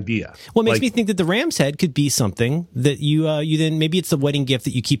gift idea. Well, it makes me think that the ram's head could be something that you then maybe it's a wedding gift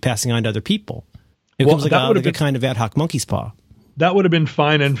that you keep passing on to other people. It comes like a kind of ad hoc monkey's paw. That would have been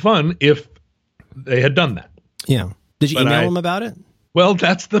fine and fun if they had done that. Yeah. Did you email them about it? Well,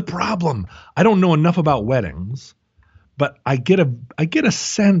 that's the problem. I don't know enough about weddings, but I get a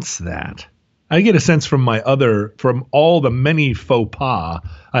sense from from all the many faux pas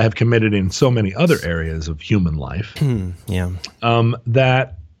I have committed in so many other areas of human life.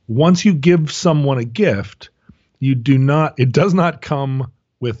 That once you give someone a gift, it does not come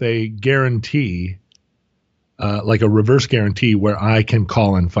with a guarantee, like a reverse guarantee where I can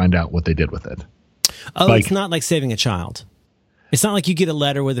call and find out what they did with it. Oh, it's not like saving a child. It's not like you get a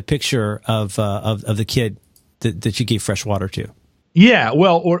letter with a picture of the kid that you gave fresh water to. Yeah,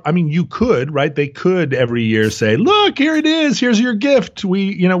 well, you could, right? They could every year say, "Look, here it is. Here's your gift.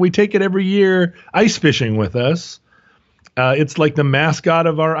 We take it every year ice fishing with us. It's like the mascot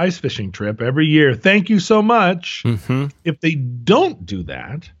of our ice fishing trip every year. Thank you so much." Mm-hmm. If they don't do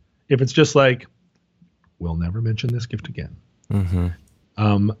that, if it's just like, "We'll never mention this gift again,"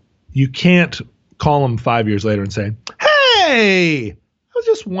 you can't call them 5 years later and say, "Hey, I was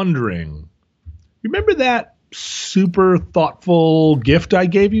just wondering, remember that super thoughtful gift I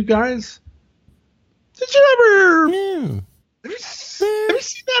gave you guys? Did you ever have you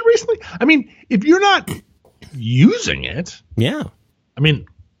seen that recently?" I mean, if you're not using it,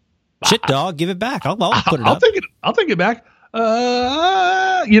 shit dog, give it back. I'll put it up. I'll take it back.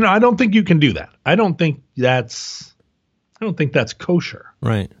 I don't think you can do that. I don't think that's kosher.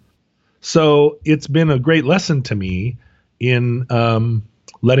 Right. So it's been a great lesson to me in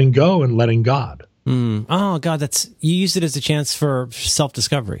letting go and letting God. Oh God, you used it as a chance for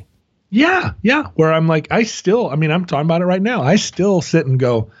self-discovery. Yeah. Where I'm like, I'm talking about it right now. I still sit and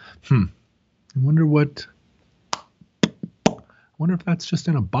go, I wonder if that's just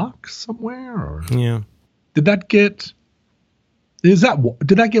in a box somewhere, or did that get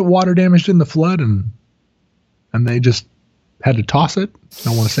water damaged in the flood and they just had to toss it?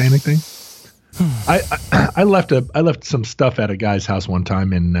 Don't want to say anything. I left some stuff at a guy's house one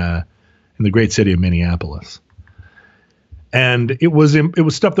time in the great city of Minneapolis. And it was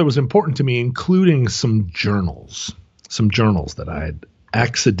stuff that was important to me, including some journals that I had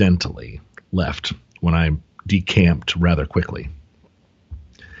accidentally left when I decamped rather quickly.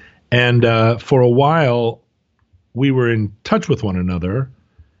 And for a while, we were in touch with one another,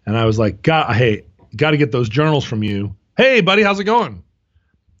 and I was like, hey, got to get those journals from you. Hey, buddy, how's it going?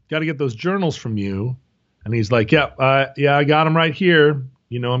 Got to get those journals from you. And he's like, yeah, I got them right here.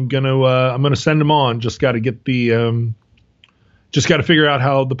 I'm gonna send them on. Just got to get just got to figure out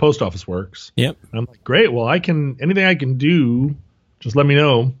how the post office works. Yep. And I'm like, great. Well, anything I can do, just let me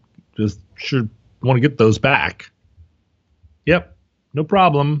know. Just sure want to get those back. Yep, no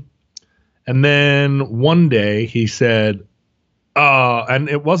problem. And then one day he said, and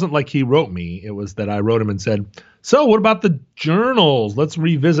it wasn't like he wrote me. It was that I wrote him and said, so what about the journals? Let's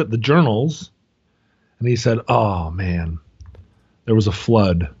revisit the journals. And he said, oh, man, there was a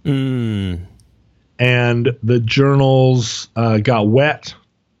flood. And the journals got wet,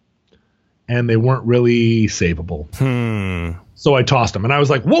 and they weren't really savable. So I tossed them. And I was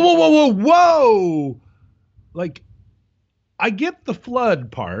like, whoa, whoa, whoa, whoa, whoa. Like, I get the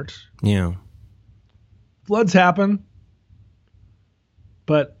flood part. Yeah. Floods happen.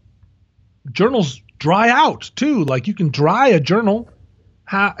 But journals dry out too. Like, you can dry a journal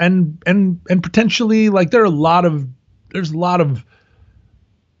and potentially, like, there's a lot of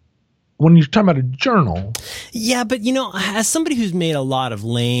when you're talking about a journal. Yeah, but as somebody who's made a lot of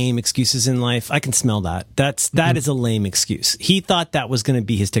lame excuses in life, I can smell that. That is a lame excuse. He thought that was going to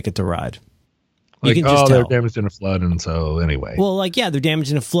be his ticket to ride. You can just tell. They're damaged in a flood, and so anyway. Well, they're damaged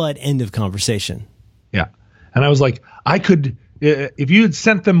in a flood. End of conversation. Yeah, and I was like, I could, if you had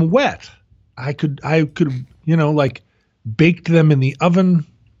sent them wet, I could, like, baked them in the oven.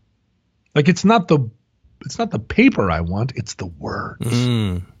 Like, it's not the paper I want; it's the words.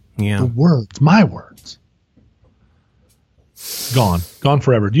 Yeah, the words, my words. Gone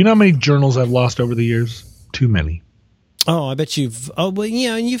forever. Do you know how many journals I've lost over the years? Too many. Oh, I bet you've. Oh, well,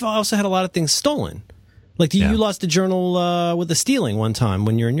 yeah, and you've also had a lot of things stolen. Like you lost a journal with a stealing one time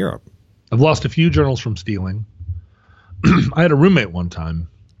when you're in Europe. I've lost a few journals from stealing. I had a roommate one time,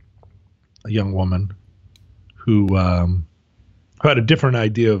 a young woman, who had a different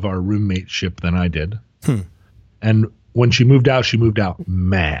idea of our roommateship than I did. And when she moved out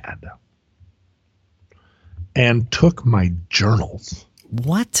mad and took my journals.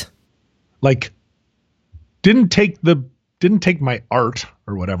 What? Like, didn't take my art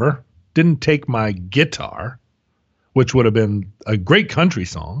or whatever. Didn't take my guitar, which would have been a great country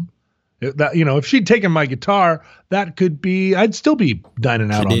song. If she'd taken my guitar, I'd still be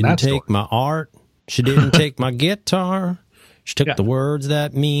dining out on that story. She didn't take my art. She didn't take my guitar. She took the words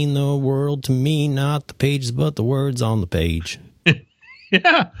that mean the world to me, not the pages, but the words on the page.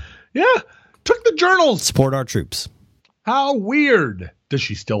 Yeah. Took the journals. Support our troops. How weird. Does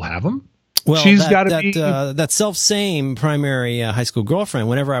she still have them? Well, she's got to be that self-same primary high school girlfriend.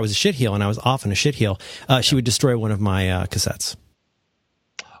 Whenever I was a shitheel, and I was often a shitheel, she would destroy one of my cassettes.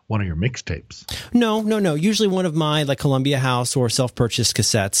 One of your mixtapes? No. Usually one of my Columbia House or self-purchased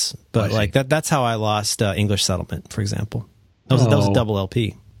cassettes. But that's how I lost English Settlement, for example. That was a double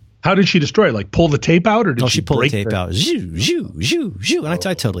LP. How did she destroy it? Like, pull the tape out, or did she pulled the break tape out? Zhoo, zhoo, zhoo, zhoo. And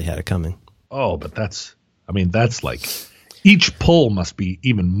I totally had it coming. Oh, but that's like, each pull must be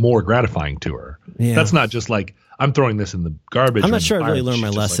even more gratifying to her. Yeah. That's not just like, I'm throwing this in the garbage. I'm not sure I really learned my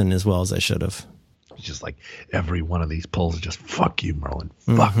lesson as well as I should have. It's just like, every one of these pulls is just, fuck you, Merlin.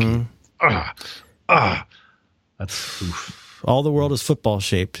 Fuck you. That's oof. All the world is football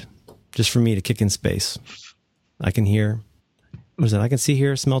shaped, just for me to kick in space. I can hear. What is it? I can see,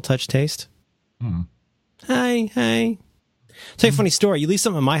 hear, smell, touch, taste. Hey. Tell you a funny story. You leave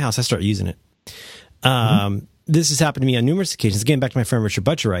something in my house, I start using it. This has happened to me on numerous occasions. Again, back to my friend Richard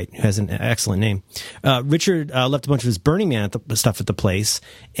Butcherite, who has an excellent name. Richard left a bunch of his Burning Man stuff at the place.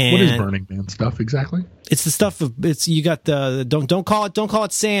 And what is Burning Man stuff exactly? It's the stuff of you got the don't call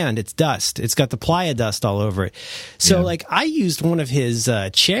it sand. It's dust. It's got the playa dust all over it. So I used one of his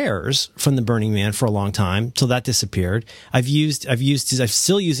chairs from the Burning Man for a long time till that disappeared. I'm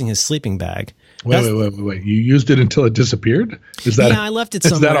still using his sleeping bag. Wait. You used it until it disappeared? I left it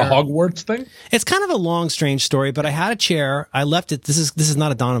somewhere. Is that a Hogwarts thing? It's kind of a long, strange story, but I had a chair. I left it. This is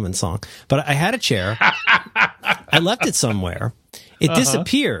not a Donovan song, but I had a chair. I left it somewhere. It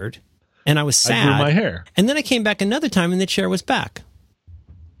disappeared, and I was sad. I grew my hair. And then I came back another time, and the chair was back.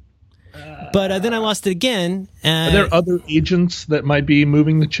 But then I lost it again. Are there other agents that might be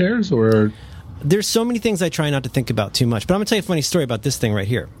moving the chairs, or? There's so many things I try not to think about too much, but I'm going to tell you a funny story about this thing right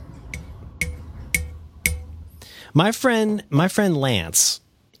here. My friend Lance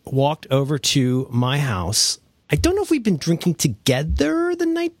walked over to my house I don't know if we've been drinking together the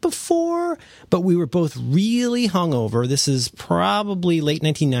night before, but we were both really hungover. This is probably late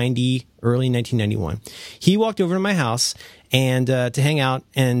 1990, early 1991. He walked over to my house and to hang out,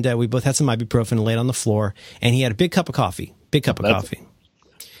 and we both had some ibuprofen and laid on the floor, and he had a big cup of coffee.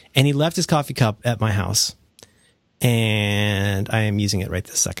 And he left his coffee cup at my house, and I am using it right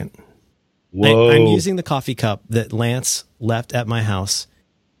this second. Whoa. I'm using the coffee cup that Lance left at my house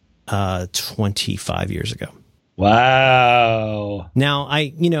 25 years ago. Wow. Now,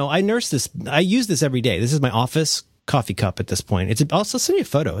 I nurse this. I use this every day. This is my office coffee cup at this point. I'll send you a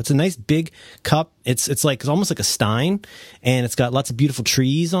photo. It's a nice big cup. It's almost like a stein, and it's got lots of beautiful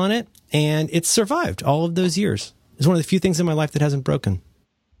trees on it, and it's survived all of those years. It's one of the few things in my life that hasn't broken.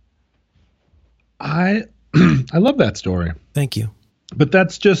 I love that story. Thank you. But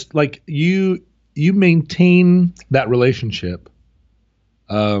that's just like you maintain that relationship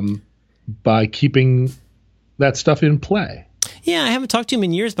by keeping that stuff in play. Yeah, I haven't talked to him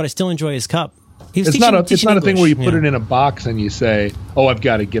in years, but I still enjoy his cup. It's not a thing where you put it in a box and you say, "Oh, I've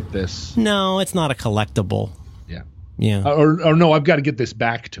got to get this." No, it's not a collectible. Yeah. Or no, I've got to get this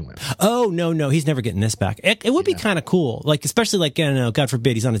back to him. Oh, no, he's never getting this back. It would be kind of cool, like especially like God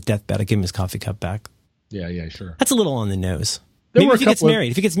forbid he's on his deathbed. I give him his coffee cup back. Yeah, sure. That's a little on the nose. Maybe if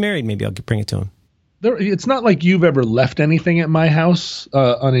he gets married, maybe I'll bring it to him. It's not like you've ever left anything at my house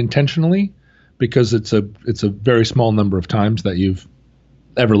unintentionally, because it's a very small number of times that you've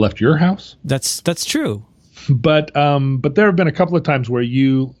ever left your house. That's true. But there have been a couple of times where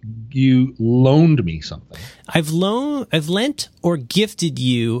you loaned me something. I've lent or gifted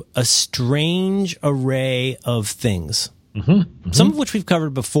you a strange array of things. Some of which we've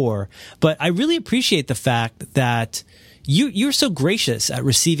covered before, but I really appreciate the fact that you're so gracious at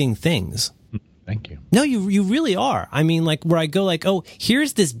receiving things. Thank you. No, you really are. I mean, like where I go like, oh,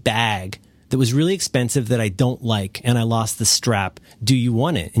 here's this bag that was really expensive that I don't like, and I lost the strap. Do you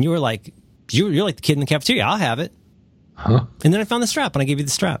want it? And you were like, you're like the kid in the cafeteria. I'll have it. Huh? And then I found the strap, and I gave you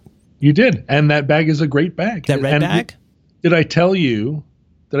the strap. You did, and that bag is a great bag. That red bag? Did I tell you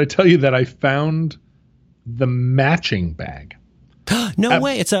that I found the matching bag? No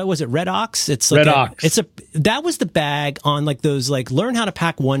way. Was it Red Ox? It's like Red Ox. That was the bag on like those like learn how to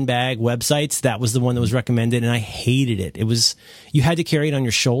pack one bag websites. That was the one that was recommended, and I hated it. It was, you had to carry it on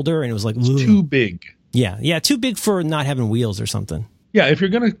your shoulder, and it was like too big. Yeah, too big for not having wheels or something. Yeah, if you're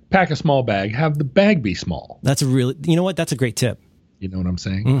going to pack a small bag, have the bag be small. That's you know what? That's a great tip. You know what I'm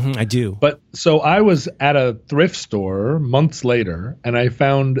saying? I do. But so I was at a thrift store months later, and I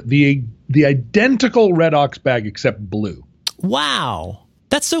found the identical Red Ox bag except blue. Wow,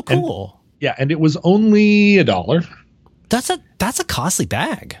 that's so cool. And it was only $1. That's a costly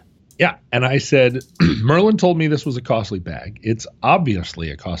bag. Yeah, and I said, Merlin told me this was a costly bag. It's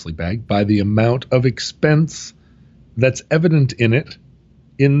obviously a costly bag by the amount of expense that's evident in it,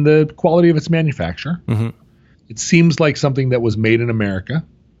 in the quality of its manufacture. It seems like something that was made in America.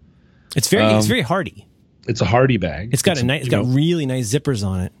 It's very hardy. It's a hardy bag. It's got really nice zippers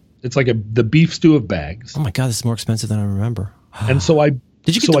on it. It's like the beef stew of bags. Oh my God, this is more expensive than I remember. And so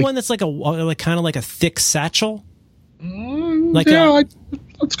did you get the one that's like kind of like a thick satchel?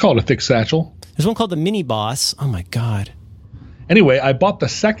 Let's call it a thick satchel. There's one called the Mini Boss. Oh my God. Anyway, I bought the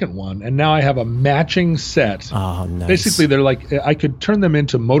second one, and now I have a matching set. Oh, nice. Basically, they're like, I could turn them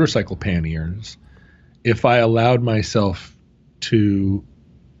into motorcycle panniers if I allowed myself to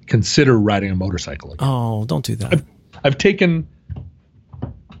consider riding a motorcycle again. Oh, don't do that.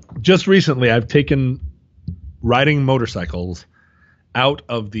 Just recently, I've taken riding motorcycles out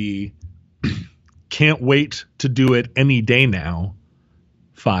of the can't wait to do it any day now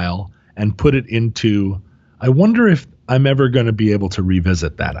file and put it into, I wonder if I'm ever going to be able to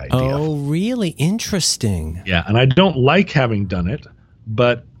revisit that idea. Oh, really? Interesting. Yeah, and I don't like having done it,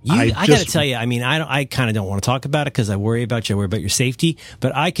 but I got to tell you, I mean, I kind of don't want to talk about it because I worry about you. I worry about your safety.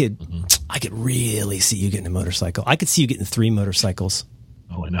 But I could really see you getting a motorcycle. I could see you getting 3 motorcycles.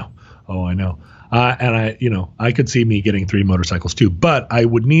 Oh, I know. And I could see me getting 3 motorcycles too. But I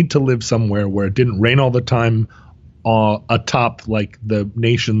would need to live somewhere where it didn't rain all the time, atop like the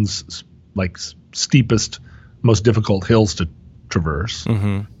nation's like steepest, most difficult hills to traverse.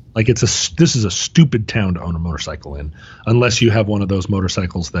 Like this is a stupid town to own a motorcycle in, unless you have one of those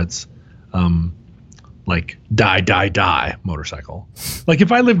motorcycles that's like die motorcycle. Like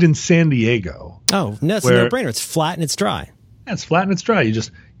if I lived in San Diego. Oh, no, it's a no-brainer. It's flat and it's dry. Yeah, it's flat and it's dry. You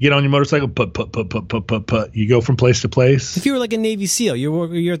just get on your motorcycle, put. You go from place to place. If you were like a Navy SEAL,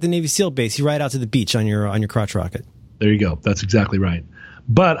 you're at the Navy SEAL base, you ride out to the beach on your crotch rocket. There you go. That's exactly right.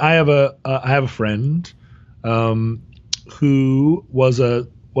 But I have a friend who was a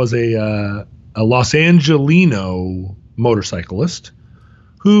a Los Angelino motorcyclist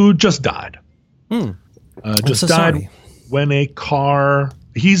who just died. Just died sorry. when a car.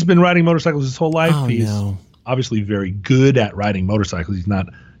 He's been riding motorcycles his whole life. Oh, He's no. obviously very good at riding motorcycles. He's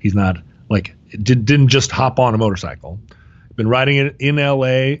not like didn't just hop on a motorcycle. Been riding it in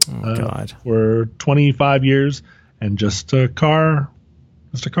LA God. for 25 years, and just a car.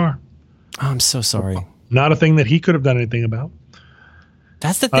 Oh, I'm so sorry. Not a thing that he could have done anything about.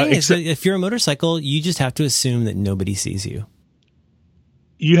 That's the thing is that except- if you're a motorcycle, you just have to assume that nobody sees you.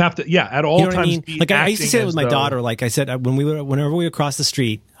 You have to, at all You know what I times. mean? be Like I used to acting say it as with my though- daughter. Like I said, whenever we would cross the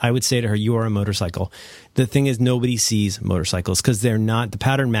street, I would say to her, "You are a motorcycle." The thing is, nobody sees motorcycles because they're not the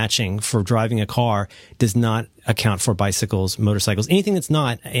pattern matching for driving a car does not account for bicycles, motorcycles, anything that's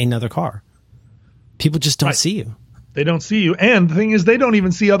not another car. People just don't Right. see you. They don't see you. And the thing is, they don't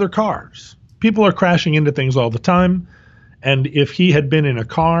even see other cars. People are crashing into things all the time. And if he had been in a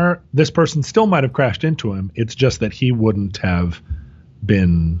car, this person still might have crashed into him. It's just that he wouldn't have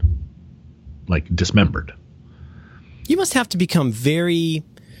been like dismembered. You must have to become very,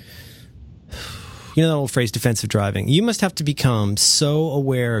 you know, that old phrase, defensive driving. You must have to become so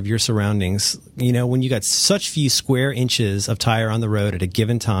aware of your surroundings. You know, when you got such few square inches of tire on the road at a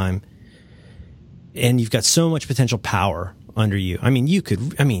given time, and you've got so much potential power under you. I mean,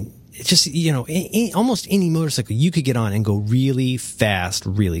 it's just, you know, almost any motorcycle you could get on and go really fast,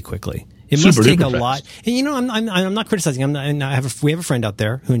 really quickly. It must Super take a duper lot. fast. And you know, I'm not criticizing. We have a friend out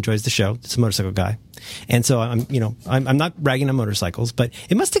there who enjoys the show. It's a motorcycle guy, and so I'm not ragging on motorcycles, but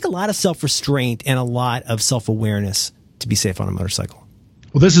it must take a lot of self-restraint and a lot of self-awareness to be safe on a motorcycle.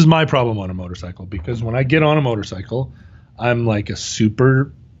 Well, this is my problem on a motorcycle, because when I get on a motorcycle, I'm like a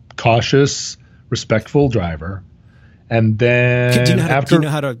super cautious, respectful driver. And then Do you know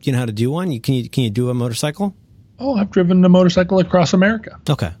how to do one? Can you do a motorcycle? Oh, I've driven a motorcycle across America,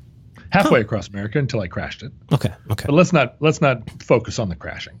 Okay. halfway across America until I crashed it. Okay. But let's not focus on the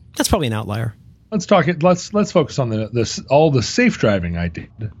crashing. That's probably an outlier. Let's talk it. Let's focus on all the safe driving I did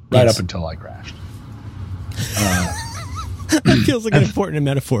right Yes. up until I crashed, It feels like an important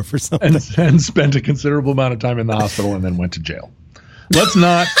metaphor for something. and spent a considerable amount of time in the hospital, and then went to jail. Let's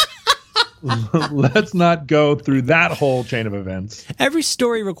not go through that whole chain of events. Every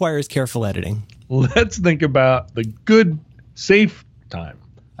story requires careful editing. Let's think about the good, safe time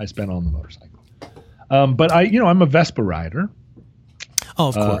I spent on the motorcycle. But I'm a Vespa rider. Oh,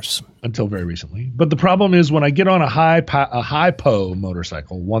 of course. Until very recently. But the problem is when I get on a hypo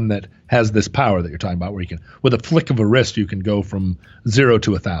motorcycle, one that has this power that you're talking about, where you can, with a flick of a wrist, you can go from 0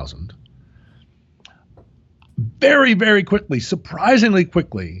 to 1,000. Very, very quickly, surprisingly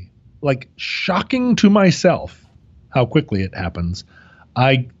quickly, like shocking to myself how quickly it happens,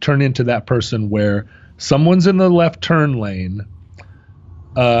 I turn into that person where someone's in the left turn lane,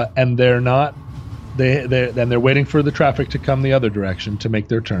 and they're not. They're waiting for the traffic to come the other direction to make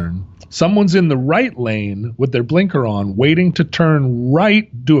their turn. Someone's in the right lane with their blinker on, waiting to turn right,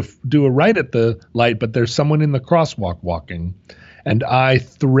 do a right at the light, but there's someone in the crosswalk walking, and I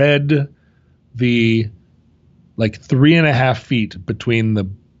thread the 3.5 feet between the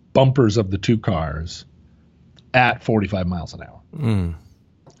bumpers of the two cars at 45 miles an hour.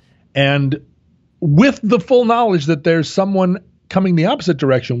 And with the full knowledge that there's someone coming the opposite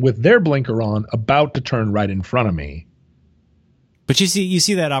direction with their blinker on, about to turn right in front of me. But you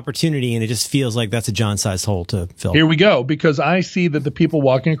see that opportunity, and it just feels like that's a John-sized hole to fill. Here we go, because I see that the people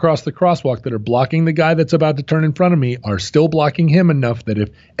walking across the crosswalk that are blocking the guy that's about to turn in front of me are still blocking him enough that if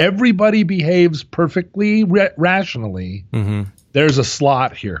everybody behaves perfectly rationally, there's a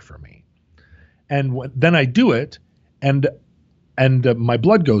slot here for me. And then I do it, and my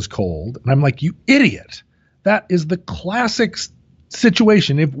blood goes cold, and I'm like, you idiot. That is the classic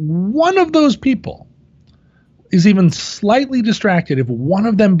situation. If one of those people is even slightly distracted, if one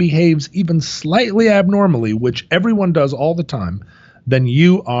of them behaves even slightly abnormally, which everyone does all the time, then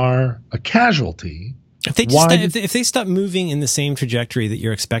you are a casualty. If they stop moving in the same trajectory that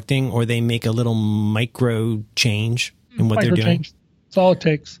you're expecting, or they make a little micro change in what they're doing. That's all it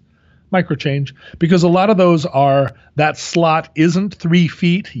takes. Micro change. Because a lot of those are, that slot isn't 3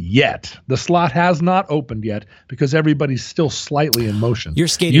 feet yet. The slot has not opened yet because everybody's still slightly in motion. You're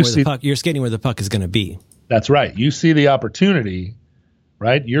skating where the puck is going to be. That's right. You see the opportunity,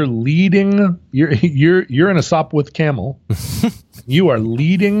 right? You're leading. You're in a Sopwith Camel. You are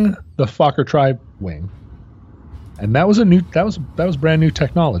leading the Fokker Tri wing, and that was brand new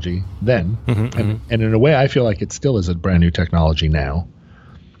technology then, and in a way, I feel like it still is a brand new technology now.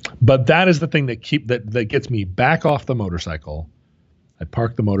 But that is the thing that gets me back off the motorcycle. I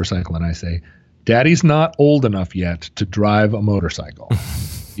park the motorcycle and I say, "Daddy's not old enough yet to drive a motorcycle."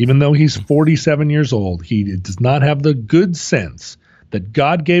 Even though he's 47 years old, he does not have the good sense that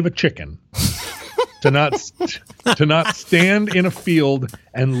God gave a chicken to not stand in a field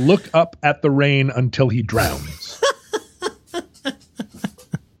and look up at the rain until he drowns.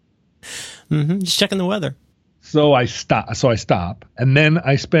 Just checking the weather. So I stop, and then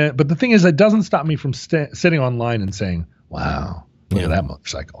I spend. But the thing is, it doesn't stop me from sitting online and saying, "Wow, look at that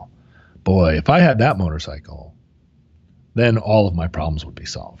motorcycle! Boy, if I had that motorcycle, then all of my problems would be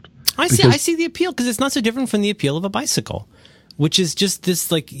solved." I see the appeal, because it's not so different from the appeal of a bicycle, which is just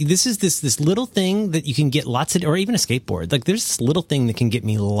this, like, this little thing that you can get lots of, or even a skateboard. Like, there's this little thing that can get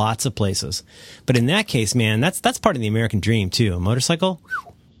me lots of places. But in that case, man, that's part of the American dream too. A motorcycle.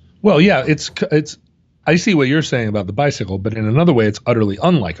 Well, yeah, it's. I see what you're saying about the bicycle, but in another way, it's utterly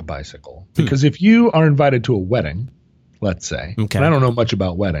unlike a bicycle. Because if you are invited to a wedding, let's say, and I don't know much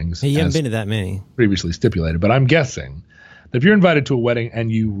about weddings. Hey, you haven't been to that many. Previously stipulated, but I'm guessing that if you're invited to a wedding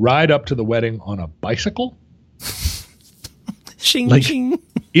and you ride up to the wedding on a bicycle, shing, like shing.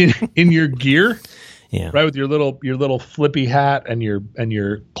 in your gear, right, with your little flippy hat and your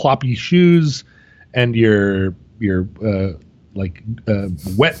cloppy shoes and your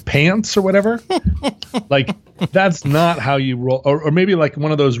wet pants or whatever. Like, that's not how you roll. Or maybe like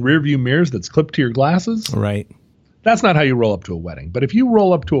one of those rear view mirrors that's clipped to your glasses. Right. That's not how you roll up to a wedding. But if you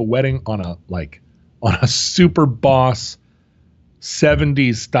roll up to a wedding on a super boss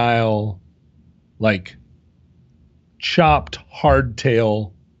 70s style, like chopped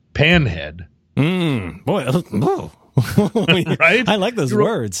hardtail panhead. Boy. Right? I like those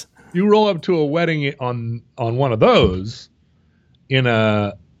words. You roll up to a wedding on one of those in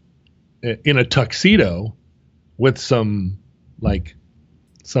a tuxedo with some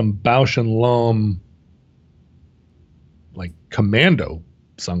Bausch and Lomb like commando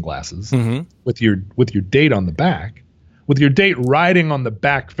sunglasses with your date on the back, with your date riding on the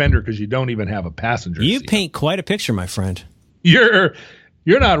back fender because you don't even have a passenger You seat. paint quite a picture, my friend. You're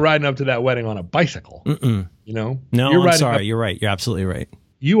not riding up to that wedding on a bicycle. You know? No, I'm sorry. You're right. You're absolutely right.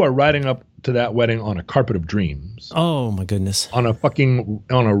 You are riding up to that wedding on a carpet of dreams. Oh my goodness! On a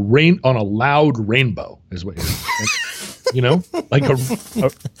loud rainbow is what you're, like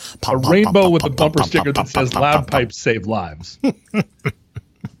a rainbow with a bumper sticker that says "Loud pipes save lives."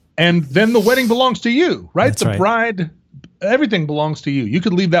 And then the wedding belongs to you, right? That's right. Bride, everything belongs to you. You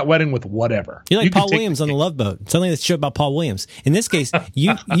could leave that wedding with whatever. You're like Paul Williams on the Love Boat. Something that's show about Paul Williams. In this case,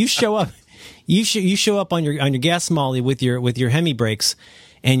 you show up. You show up on your gas molly with your Hemi brakes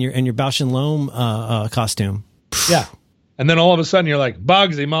and your Bausch and Lomb costume. Yeah. And then all of a sudden you're like,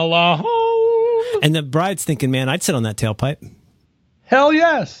 Bugsy Malone. And the bride's thinking, man, I'd sit on that tailpipe. Hell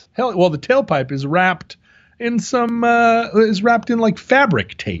yes. Well, the tailpipe is wrapped in like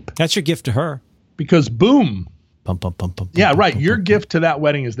fabric tape. That's your gift to her. Because boom. Pum, pum, pum, pum, yeah, pum, right. Pum, your pum, gift to that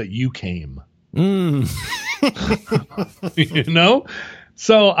wedding is that you came.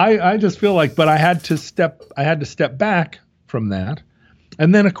 So I just feel like, but I had to step back from that.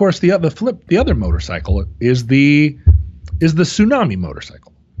 And then of course the other motorcycle is the tsunami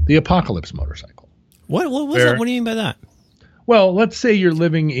motorcycle, the apocalypse motorcycle. What was that? What do you mean by that? Well, let's say you're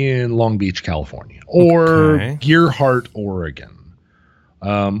living in Long Beach, California, or Gearhart, Oregon,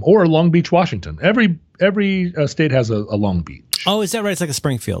 or Long Beach, Washington. Every state has a Long Beach. Oh, is that right? It's like a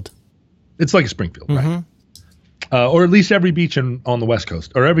Springfield. It's like a Springfield, right? Or at least every beach on the West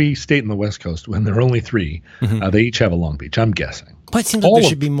Coast, or every state in the West Coast, when there are only 3, they each have a Long Beach, I'm guessing. But it seems like there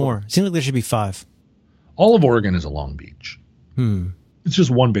should be more. It seems like there should be 5. All of Oregon is a Long Beach. It's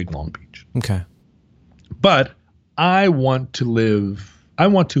just one big Long Beach. Okay. But I want to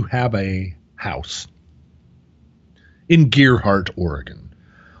have a house in Gearhart, Oregon,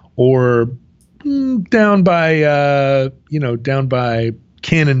 or down by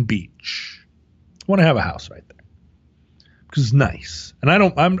Cannon Beach. I want to have a house right there because it's nice. And I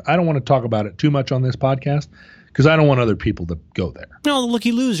don't want to talk about it too much on this podcast because I don't want other people to go there. No, the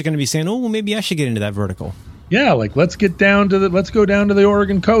looky-loos are going to be saying, "Oh, well, maybe I should get into that vertical." Yeah, like let's go down to the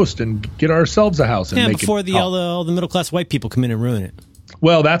Oregon coast and get ourselves a house. And make before it all the middle-class white people come in and ruin it.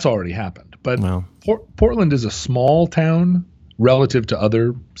 Well, that's already happened. But Portland is a small town relative to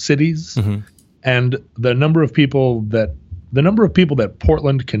other cities, and the number of people that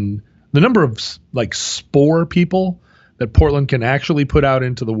Portland can. The number of like spore people that Portland can actually put out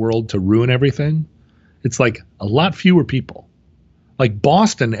into the world to ruin everything, it's like a lot fewer people. Like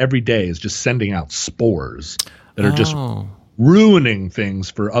Boston every day is just sending out spores that are just ruining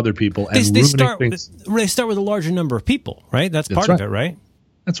things for other people. And they start with a larger number of people, right? That's part of it, right?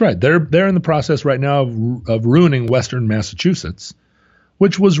 That's right. They're in the process right now of ruining Western Massachusetts,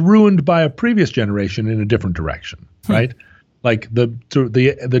 which was ruined by a previous generation in a different direction, right? Like the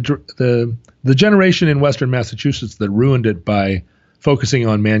generation in Western Massachusetts that ruined it by focusing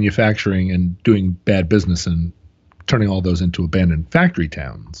on manufacturing and doing bad business and turning all those into abandoned factory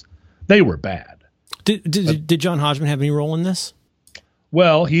towns. They were bad. Did John Hodgman have any role in this?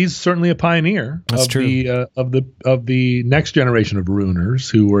 Well, he's certainly a pioneer of the next generation of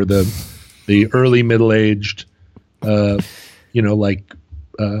ruiners who were the early middle-aged,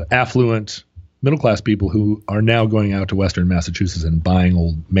 affluent middle-class people who are now going out to Western Massachusetts and buying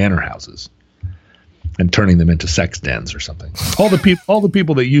old manor houses and turning them into sex dens or something. All the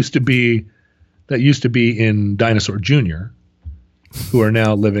people that used to be in Dinosaur Jr., who are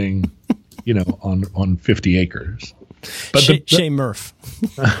now living, on 50 acres. But Shay Murph.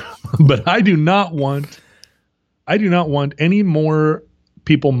 But I do not want any more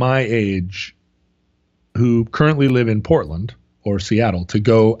people my age who currently live in Portland or Seattle to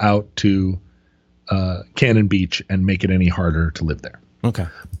go out to Cannon Beach and make it any harder to live there. Okay.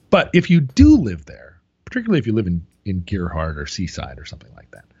 But if you do live there, particularly if you live in Gerhardt or Seaside or something like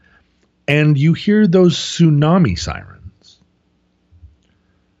that, and you hear those tsunami sirens,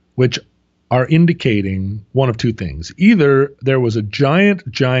 which are indicating one of two things. Either there was a giant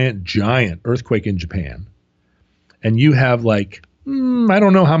earthquake in Japan, and you have I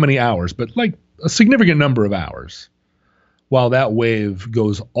don't know how many hours, but like a significant number of hours while that wave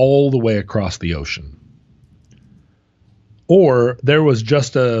goes all the way across the ocean. Or there was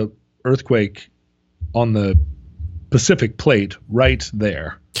just a earthquake on the Pacific plate right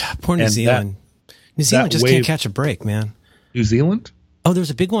there. God, poor New Zealand. New Zealand just can't catch a break, man. New Zealand? Oh,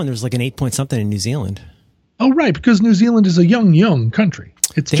 there's a big one. There's like an 8 something in New Zealand. Oh, right, because New Zealand is a young country.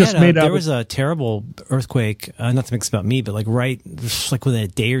 There was a terrible earthquake, not to mix about me, but within a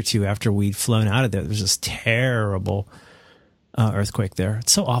day or two after we'd flown out of there, there was this terrible earthquake there.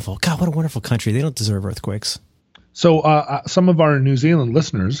 It's so awful. God, what a wonderful country. They don't deserve earthquakes. So some of our New Zealand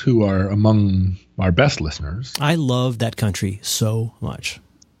listeners, who are among our best listeners, I love that country so much.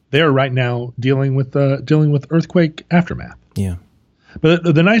 They are right now dealing with earthquake aftermath. Yeah. But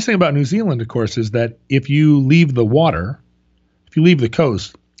the nice thing about New Zealand, of course, is that if you leave the water, if you leave the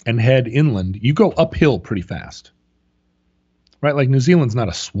coast and head inland, you go uphill pretty fast. Right? Like New Zealand's not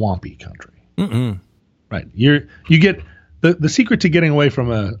a swampy country. Mm-mm. Right. You get the secret to getting away from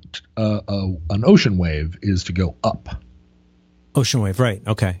an ocean wave is to go up. Ocean wave, right?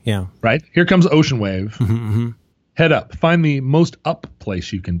 Okay, yeah. Right. Here comes ocean wave. Mm-hmm, mm-hmm. Head up. Find the most up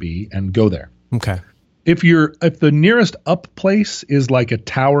place you can be and go there. Okay. If the nearest up place is like a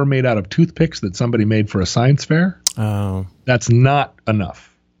tower made out of toothpicks that somebody made for a science fair, that's not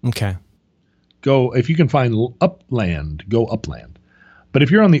enough. Okay. If you can find upland, go upland. But if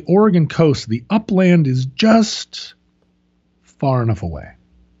you're on the Oregon coast, the upland is just far enough away.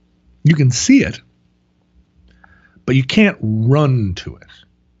 You can see it, but you can't run to it.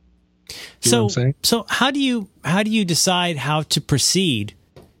 You know what I'm saying? So how do you decide how to proceed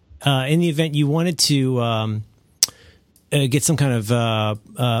in the event you wanted to get some kind of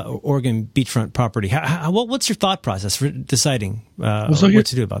Oregon beachfront property? What's your thought process for deciding what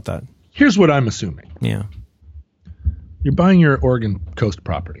to do about that? Here's what I'm assuming. Yeah. You're buying your Oregon coast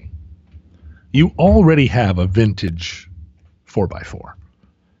property. You already have a vintage 4x4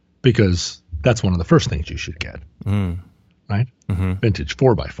 because that's one of the first things you should get. Right? Mm-hmm. Vintage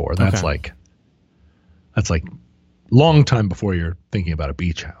 4x4. That's like long time before you're thinking about a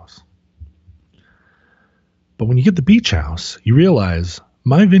beach house. But when you get the beach house, you realize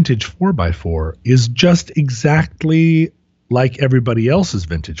my vintage 4x4 is just exactly like everybody else's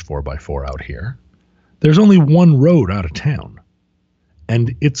vintage 4x4 out here. There's only one road out of town,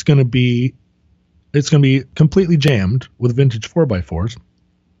 and it's going to be completely jammed with vintage 4x4s,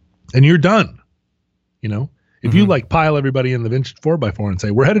 and you're done. If you pile everybody in the vintage 4x4 and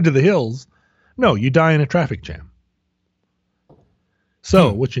say, we're headed to the hills, no, you die in a traffic jam.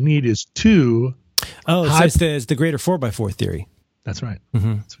 So what you need is two. Oh, so it's the greater 4x4 theory. That's right.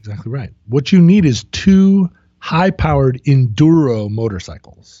 Mm-hmm. That's exactly right. What you need is two high-powered enduro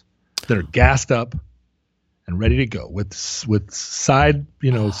motorcycles that are gassed up and ready to go with side,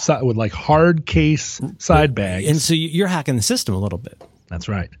 with like hard case side bags. And so you're hacking the system a little bit. That's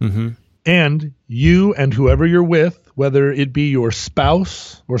right. Mm-hmm. And you and whoever you're with, whether it be your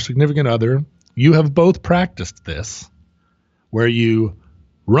spouse or significant other, you have both practiced this, where you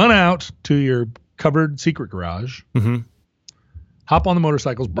run out to your covered secret garage, hop on the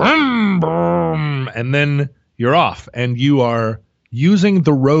motorcycles, boom, boom, and then you're off. And you are using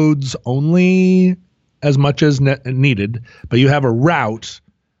the roads only as much as needed, but you have a route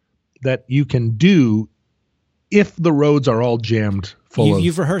that you can do if the roads are all jammed full of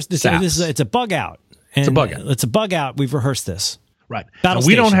You've rehearsed this. It's a bug out. And it's a bug out. It's a bug out. We've rehearsed this. Right. Battle And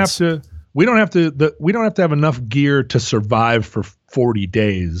we don't have stations. to. We don't have to have enough gear to survive for 40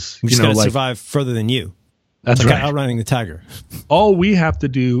 days. We just got to survive further than you. That's like right. Outrunning the tiger. All we have to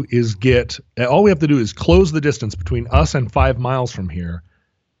do is close the distance between us and 5 miles from here,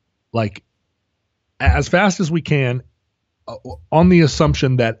 like as fast as we can, on the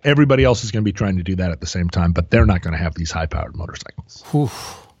assumption that everybody else is going to be trying to do that at the same time, but they're not going to have these high-powered motorcycles.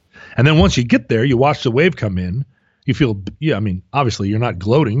 Oof. And then once you get there, you watch the wave come in. You feel, obviously you're not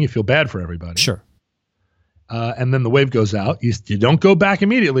gloating. You feel bad for everybody. Sure. And then the wave goes out. You don't go back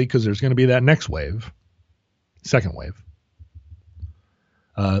immediately because there's going to be that next wave, second wave,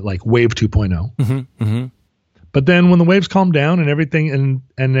 like wave 2.0. Mm-hmm. Mm-hmm. But then when the waves calm down and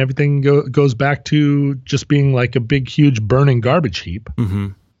everything goes back to just being like a big, huge burning garbage heap, Mm-hmm.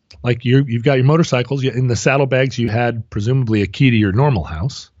 like you've got your motorcycles in the saddlebags. You had presumably a key to your normal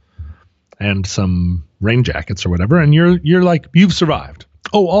house and some rain jackets or whatever, and you're like, you've survived.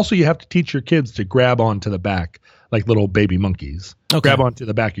 Oh, also you have to teach your kids to grab onto the back like little baby monkeys. Okay. Grab onto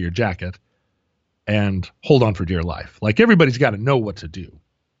the back of your jacket and hold on for dear life. Like everybody's got to know what to do.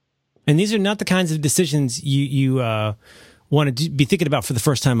 And these are not the kinds of decisions you want to be thinking about for the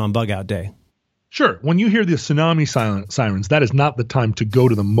first time on Bug Out Day. Sure. When you hear the tsunami sirens, that is not the time to go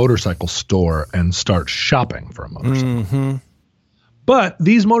to the motorcycle store and start shopping for a motorcycle. Mm-hmm. But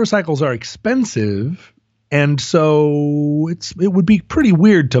these motorcycles are expensive, and so it would be pretty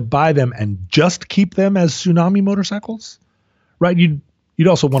weird to buy them and just keep them as tsunami motorcycles, right? You'd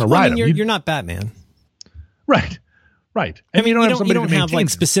also want to ride them. You're not Batman. Right. Right. And you don't have maintain like them.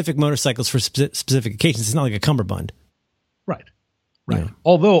 specific motorcycles for specific occasions. It's not like a cummerbund. Right. Right. Yeah.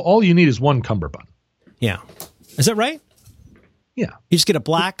 Although all you need is one cummerbund. Yeah. Is that right? Yeah. You just get a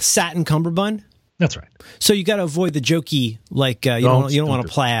black satin cummerbund? That's right. So you got to avoid the jokey, like you don't want a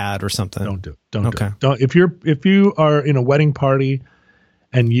plaid or something. Don't do it. Don't Okay. do it. Don't. If you are in a wedding party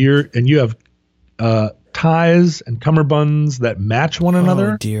and you have ties and cummerbunds that match one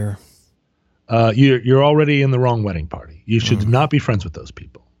another, Oh dear. You're already in the wrong wedding party. You should not be friends with those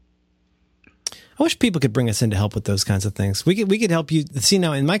people. I wish people could bring us in to help with those kinds of things. We could help you. See,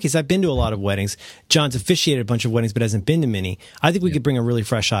 now in my case, I've been to a lot of weddings. John's officiated a bunch of weddings, but hasn't been to many. I think we could bring a really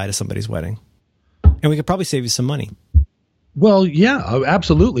fresh eye to somebody's wedding, and we could probably save you some money. Well, yeah,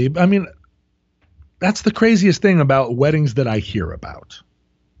 absolutely. I mean, that's the craziest thing about weddings that I hear about,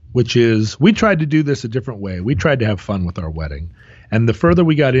 which is we tried to do this a different way. We tried to have fun with our wedding. And the further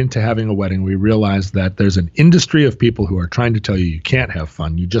we got into having a wedding, we realized that there's an industry of people who are trying to tell you can't have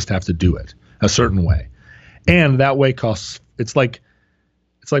fun. You just have to do it a certain way. And that way costs, it's like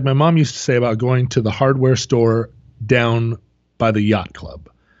my mom used to say about going to the hardware store down by the yacht club.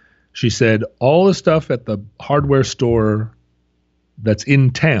 She said, all the stuff at the hardware store that's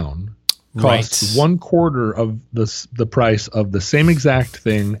in town costs Right. 1/4 of the price of the same exact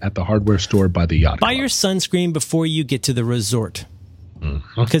thing at the hardware store by the yacht Buy club. your sunscreen before you get to the resort,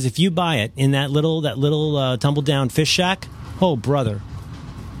 because if you buy it in that little tumble down fish shack, oh brother,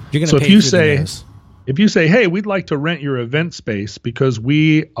 you're gonna. So pay if you through the say, nose. if you say, hey, we'd like to rent your event space because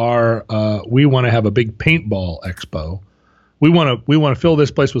we want to have a big paintball expo. We want to fill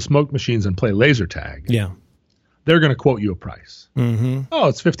this place with smoke machines and play laser tag. Yeah. They're going to quote you a price. Mm-hmm. Oh,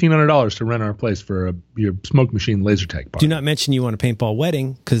 it's $1,500 to rent our place for your smoke machine laser tag party. Do not mention you want a paintball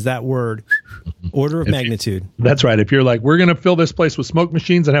wedding, because that word, order of magnitude. That's right. If you're like, we're going to fill this place with smoke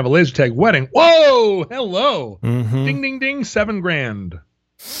machines and have a laser tag wedding. Whoa, hello. Mm-hmm. Ding, ding, ding, $7,000.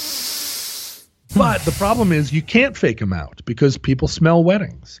 But the problem is you can't fake them out because people smell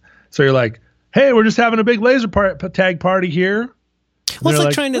weddings. So you're like, hey, we're just having a big laser tag party here. Well, They're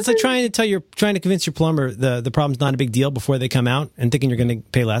it's like trying to convince your plumber the problem's not a big deal before they come out, and thinking you're going to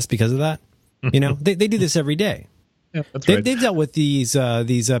pay less because of that. You know, they do this every day. Yeah, that's right. They've dealt with these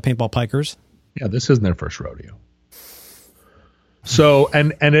paintball pikers. Yeah, this isn't their first rodeo. So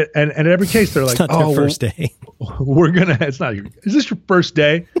and in every case they're like, It's not their first day. We're gonna. It's not. Is this your first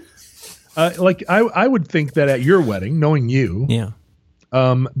day? Like I would think that at your wedding, knowing you, Yeah.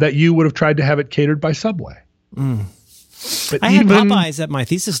 that you would have tried to have it catered by Subway. But I had Popeyes at my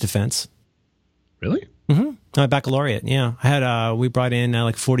thesis defense. Really? Mm-hmm. My baccalaureate, yeah. I had we brought in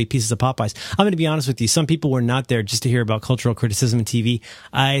like 40 pieces of Popeyes. I'm going to be honest with you. Some people were not there just to hear about cultural criticism and TV.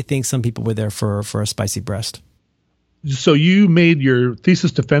 I think some people were there for a spicy breast. So you made your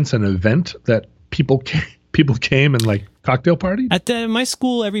thesis defense an event that people came and like cocktail party? At my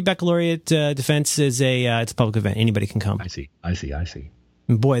school, every baccalaureate defense is it's a public event. Anybody can come. I see.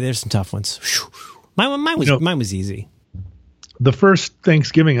 And boy, there's some tough ones. Mine was easy. The first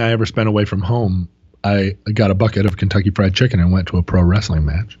Thanksgiving I ever spent away from home, I got a bucket of Kentucky Fried Chicken and went to a pro wrestling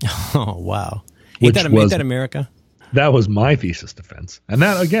match. Oh wow! Ain't that America? That was my thesis defense. And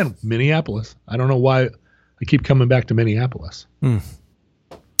that, again, Minneapolis. I don't know why I keep coming back to Minneapolis. You want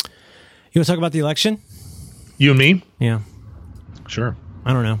to talk about the election? You and me? Yeah. Sure.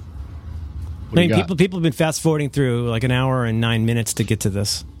 I don't know. I mean, people have been fast forwarding through like an hour and 9 minutes to get to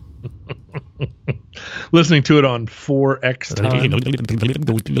this. Listening to it on 4X time.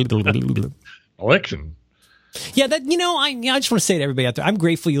 Election. Yeah, that I just want to say to everybody out there, I'm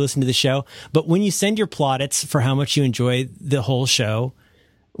grateful you listen to the show. But when you send your plaudits for how much you enjoy the whole show,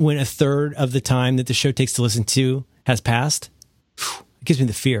 when a third of the time that the show takes to listen to has passed, it gives me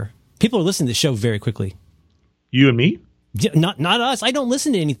the fear. People are listening to the show very quickly. You and me? Yeah, not us. I don't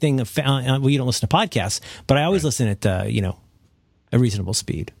listen to anything. Well, you don't listen to podcasts, but I always listen at a reasonable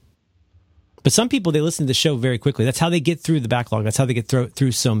speed. But some people, they listen to the show very quickly. That's how they get through the backlog. That's how they get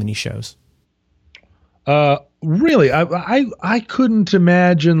through so many shows. Really, I couldn't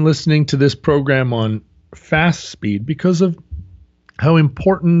imagine listening to this program on fast speed because of how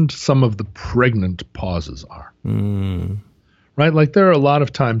important some of the pregnant pauses are. Right? Like there are a lot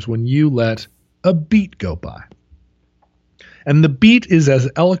of times when you let a beat go by. And the beat is as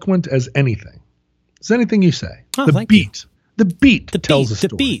eloquent as anything. It's anything you say. The beat tells a story.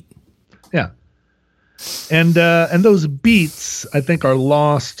 The beat. Yeah. And those beats, I think, are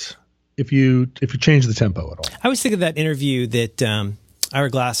lost if you change the tempo at all. I was thinking of that interview that Ira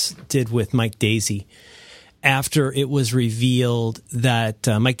Glass did with Mike Daisey after it was revealed that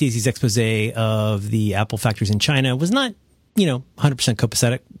Mike Daisey's expose of the Apple factories in China was not, 100%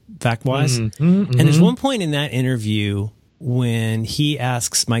 copacetic fact-wise. And there's one point in that interview when he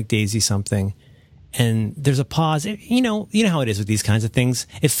asks Mike Daisey something, and there's a pause. You know how it is with these kinds of things.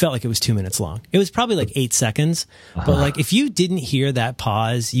 It felt like it was 2 minutes long. It was probably like 8 seconds. But like if you didn't hear that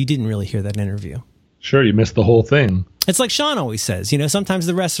pause, you didn't really hear that interview. Sure, you missed the whole thing. It's like Sean always says, sometimes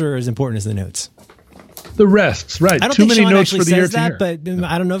the rests are as important as the notes. The rests, right. I don't too think many Sean notes actually for the ear says that, to hear. but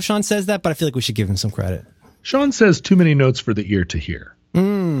I don't know if Sean says that, but I feel like we should give him some credit. Sean says too many notes for the ear to hear.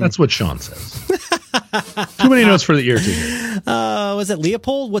 That's what Sean says. Too many notes for the ear to hear. Was it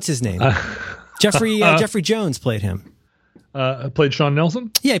Leopold? What's his name? Jeffrey Jones played him. Played Sean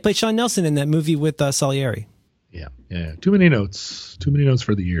Nelson? Yeah, he played Sean Nelson in that movie with Salieri. Yeah. Too many notes. Too many notes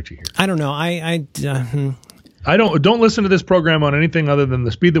for the ear to hear. I don't know. I don't listen to this program on anything other than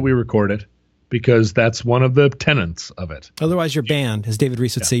the speed that we record it, because that's one of the tenets of it. Otherwise, you're banned, as David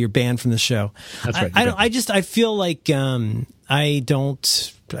Reese would say. You're banned from the show. That's right. I feel like I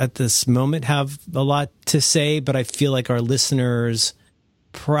don't at this moment have a lot to say, but I feel like our listeners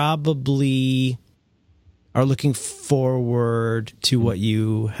probably are looking forward to what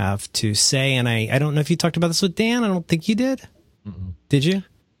you have to say. And I don't know if you talked about this with Dan. I don't think you did. Mm-mm. Did you?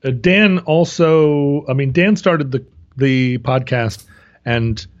 Dan also, Dan started the podcast,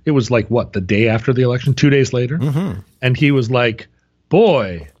 and it was like, the day after the election, 2 days later. Mm-hmm. And he was like,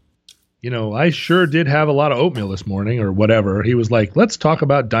 boy, I sure did have a lot of oatmeal this morning or whatever. He was like, let's talk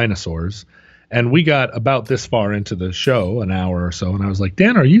about dinosaurs. And we got about this far into the show, an hour or so. And I was like,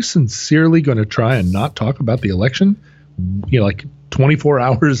 Dan, are you sincerely going to try and not talk about the election? 24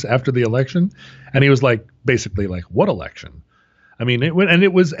 hours after the election? And he was like, basically like, what election?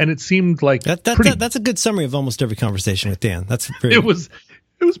 It seemed like that's a good summary of almost every conversation with Dan. It was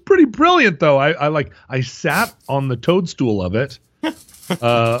pretty brilliant though. I sat on the toadstool of it,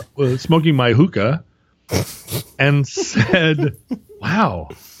 smoking my hookah, and said, "Wow,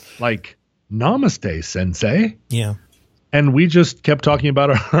 like namaste, sensei." Yeah. And we just kept talking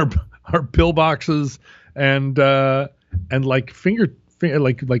about our pillboxes and like finger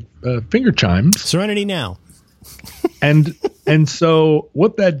chimes. Serenity now. And so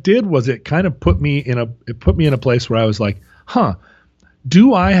what that did was it kind of put me in a place where I was like,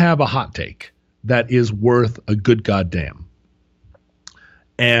 do I have a hot take that is worth a good goddamn?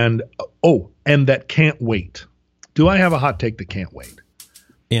 And that can't wait. Do I have a hot take that can't wait?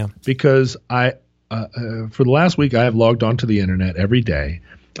 Yeah. Because I for the last week I have logged onto the internet every day.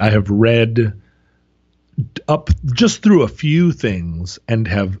 I have read up just through a few things and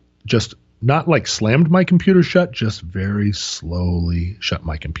have just not like slammed my computer shut, just very slowly shut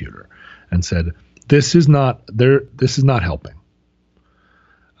my computer and said, this is not helping.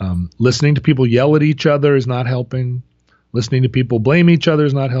 Listening to people yell at each other is not helping. Listening to people blame each other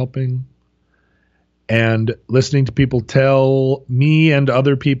is not helping. And listening to people tell me and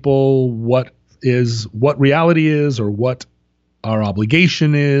other people what reality is, or what our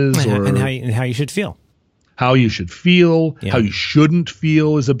obligation is, and how you should feel. How you should feel, how you shouldn't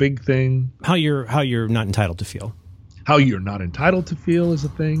feel is a big thing. How you're not entitled to feel. How you're not entitled to feel is a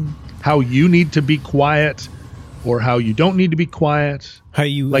thing. How you need to be quiet or how you don't need to be quiet. How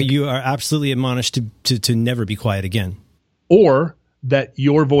you are absolutely admonished to never be quiet again. Or that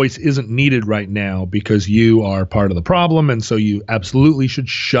your voice isn't needed right now because you are part of the problem, and so you absolutely should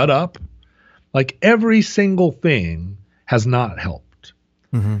shut up. Like, every single thing has not helped.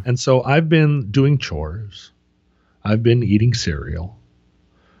 Mm-hmm. And so I've been doing chores. I've been eating cereal.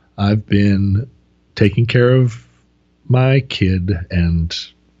 I've been taking care of my kid and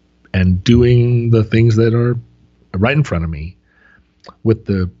doing the things that are right in front of me with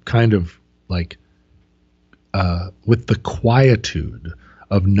the kind of like with the quietude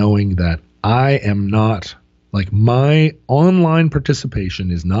of knowing that I am not, like, my online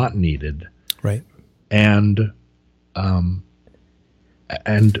participation is not needed. Right. And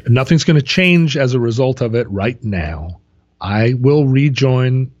nothing's going to change as a result of it right now. I will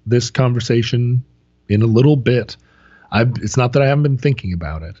rejoin this conversation in a little bit. It's not that I haven't been thinking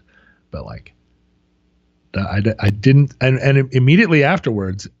about it, but like I didn't. And immediately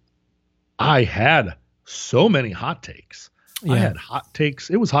afterwards, I had so many hot takes. Yeah. I had hot takes.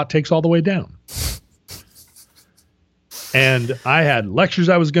 It was hot takes all the way down. And I had lectures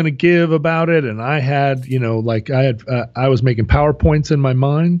I was going to give about it. And I had, I was making PowerPoints in my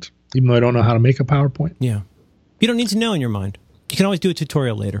mind, even though I don't know how to make a PowerPoint. Yeah. You don't need to know in your mind. You can always do a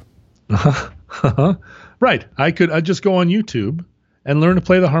tutorial later. Right. I'd just go on YouTube and learn to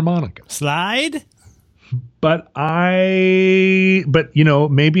play the harmonica. Slide. But maybe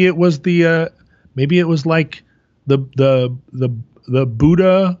it was like the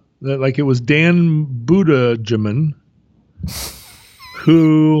Buddha, like it was Dan Buddha-jaman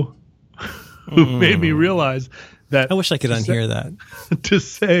who made me realize that. I wish I could unhear that. To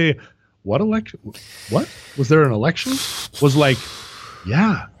say, what election? What? Was there an election? Was like,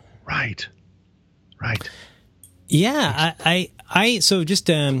 yeah, right. Yeah,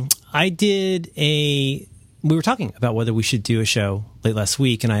 we were talking about whether we should do a show late last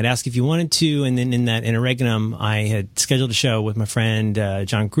week, and I'd asked if you wanted to, and then in that interregnum, I had scheduled a show with my friend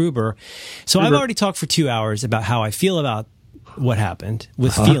John Gruber. So I've already talked for 2 hours about how I feel about what happened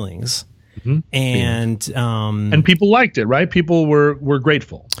with feelings. Mm-hmm. And people liked it, right? People were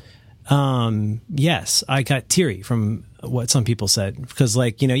grateful. Yes, I got teary from what some people said, because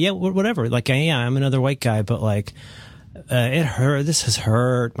whatever. Like, I'm another white guy, but like, it hurt. This has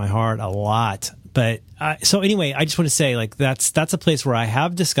hurt my heart a lot. But so anyway, I just want to say, like, that's a place where I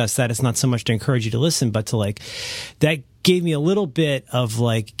have discussed that. It's not so much to encourage you to listen, but to like, that gave me a little bit of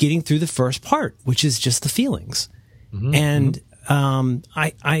like getting through the first part, which is just the feelings. Mm-hmm. And,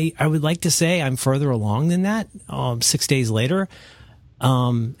 I would like to say I'm further along than that, 6 days later.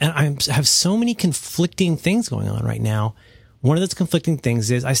 And I have so many conflicting things going on right now. One of those conflicting things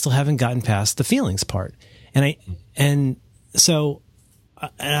is I still haven't gotten past the feelings part. I'm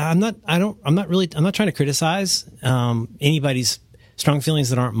not trying to criticize, anybody's strong feelings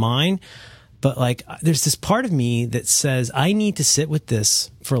that aren't mine, but like, there's this part of me that says I need to sit with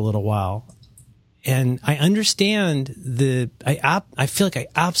this for a little while. And I understand I feel like I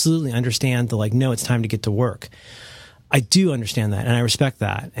absolutely understand the, like, no, it's time to get to work. I do understand that, and I respect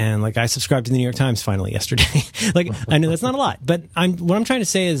that. And like, I subscribed to the New York Times finally yesterday. Like, I know that's not a lot, but what I'm trying to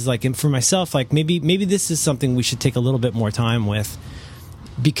say is, like, for myself, like, maybe this is something we should take a little bit more time with,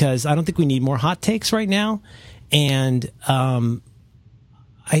 because I don't think we need more hot takes right now. And I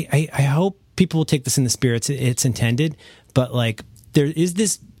hope people will take this in the spirit it's intended. But like, there is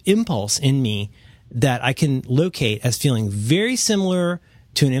this impulse in me that I can locate as feeling very similar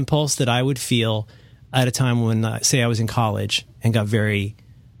to an impulse that I would feel at a time when, say, I was in college and got very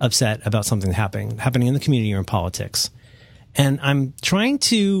upset about something happening in the community or in politics. And I'm trying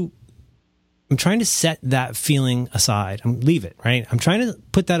to set that feeling aside. Leave it, right? I'm trying to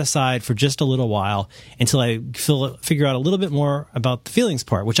put that aside for just a little while until I figure out a little bit more about the feelings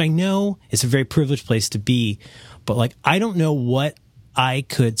part, which I know is a very privileged place to be. But like, I don't know what I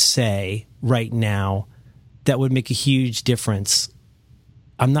could say right now that would make a huge difference.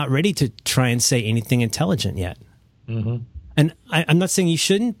 I'm not ready to try and say anything intelligent yet. Mm-hmm. And I'm not saying you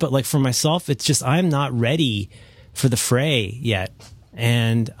shouldn't, but like, for myself, it's just, I'm not ready for the fray yet.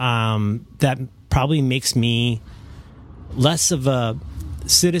 And that probably makes me less of a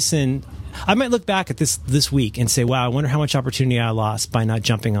citizen. I might look back at this week and say, wow, I wonder how much opportunity I lost by not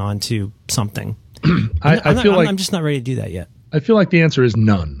jumping on to something. I'm just not ready to do that yet. I feel like the answer is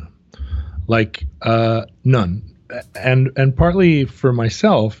none. Like, none. And partly for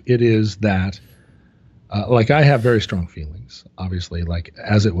myself, it is that, like, I have very strong feelings, obviously. Like,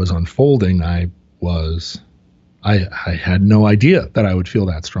 as it was unfolding, I had no idea that I would feel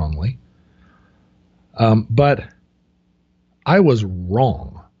that strongly. But I was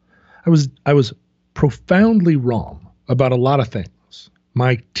wrong. I was profoundly wrong about a lot of things.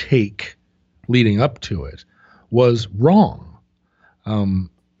 My take leading up to it was wrong. And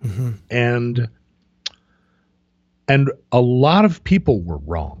a lot of people were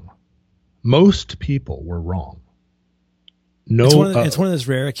wrong. Most people were wrong. It's one of those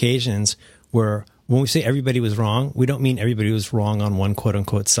rare occasions where when we say everybody was wrong, we don't mean everybody was wrong on one quote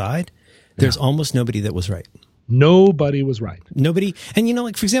unquote side. There's almost nobody that was right. Nobody was right. Nobody. And,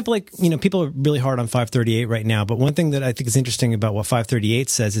 like, for example, people are really hard on 538 right now. But one thing that I think is interesting about what 538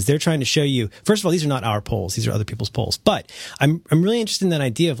 says is they're trying to show you, first of all, these are not our polls. These are other people's polls. But I'm really interested in that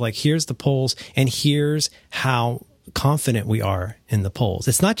idea of, like, here's the polls and here's how confident we are in the polls.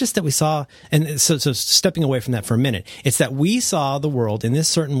 It's not just that we saw, and so stepping away from that for a minute, it's that we saw the world in this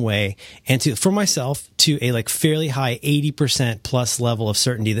certain way, and for myself, to a like fairly high 80% plus level of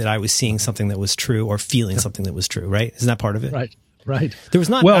certainty that I was seeing something that was true or feeling something that was true, right? Isn't that part of it? Right. There was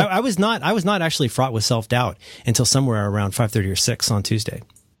not, I was not actually fraught with self-doubt until somewhere around 5:30 or 6 on Tuesday.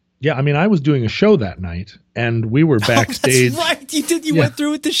 Yeah, I mean, I was doing a show that night, and we were backstage. Oh, that's right. You went through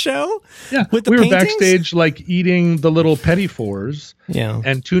with the show? Yeah, with the we paintings? were backstage, like, eating the little petit fours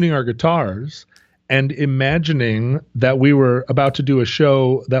and tuning our guitars and imagining that we were about to do a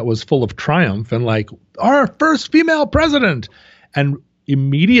show that was full of triumph and, like, our first female president. And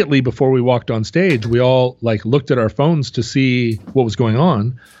immediately before we walked on stage, we all, like, looked at our phones to see what was going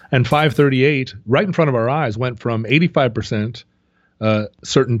on. And 538, right in front of our eyes, went from 85%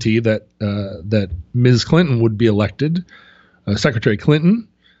 certainty that Ms. Clinton would be elected, Secretary Clinton,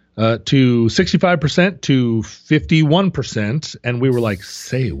 to 65% to 51%. And we were like,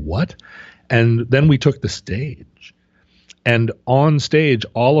 say what? And then we took the stage. And on stage,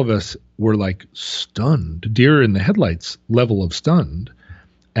 all of us were like stunned, deer in the headlights level of stunned.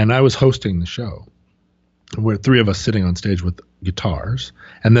 And I was hosting the show. We're three of us sitting on stage with guitars.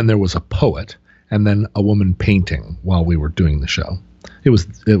 And then there was a poet and then a woman painting while we were doing the show. It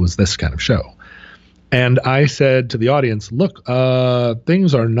was this kind of show. And I said to the audience, look,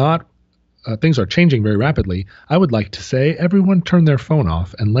 things are changing very rapidly. I would like to say everyone turn their phone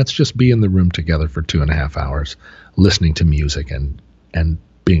off and let's just be in the room together for 2.5 hours listening to music and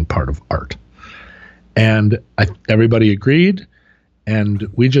being part of art. And everybody agreed. And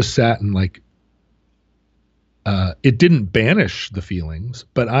we just sat and, like, it didn't banish the feelings,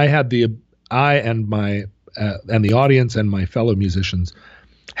 but I and the audience and my fellow musicians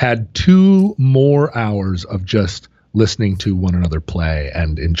had 2 more hours of just listening to one another play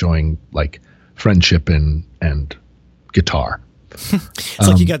and enjoying, like, friendship and guitar. It's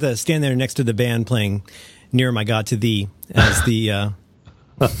like you got to stand there next to the band playing "Nearer My God to Thee" as the.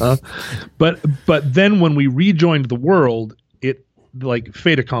 But then when we rejoined the world, it, like,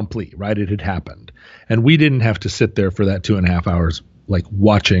 fait accompli, right? It had happened, and we didn't have to sit there for that 2.5 hours, like,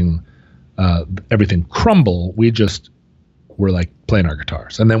 watching everything crumble. We just were, like, playing our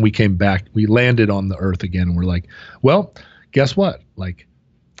guitars. And then we came back, we landed on the earth again, and we're like, well, guess what? Like,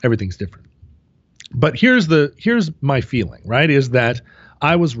 everything's different. But here's my feeling, right? Is that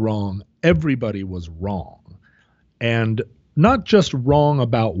I was wrong. Everybody was wrong. And not just wrong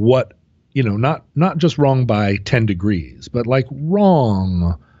about what, not just wrong by 10 degrees, but, like,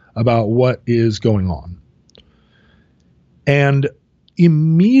 wrong about what is going on. And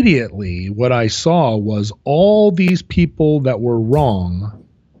immediately what I saw was all these people that were wrong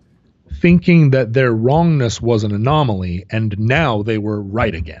thinking that their wrongness was an anomaly, and now they were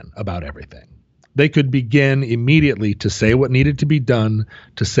right again about everything. They could begin immediately to say what needed to be done,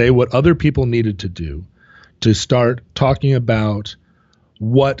 to say what other people needed to do, to start talking about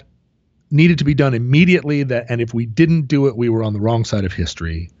what needed to be done immediately, and if we didn't do it, we were on the wrong side of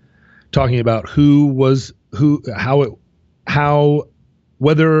history, talking about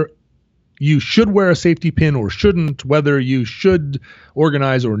whether you should wear a safety pin or shouldn't, whether you should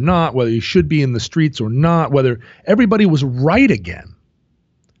organize or not, whether you should be in the streets or not, whether everybody was right again,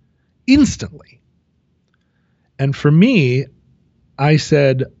 instantly. And for me, I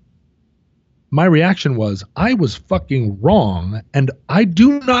said, my reaction was, I was fucking wrong, and I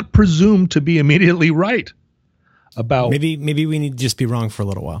do not presume to be immediately right about... Maybe we need to just be wrong for a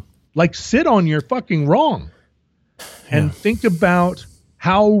little while. Like, sit on your fucking wrong and think about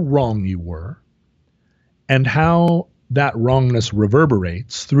how wrong you were and how that wrongness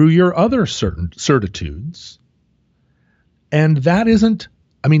reverberates through your other certain certitudes. And that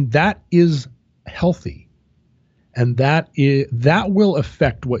is healthy. And that will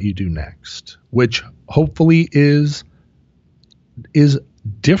affect what you do next, which hopefully is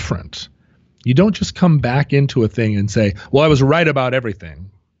different. You don't just come back into a thing and say, well, I was right about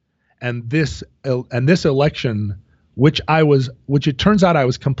everything. And this election, which it turns out I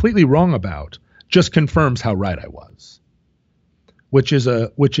was completely wrong about, just confirms how right I was, which is a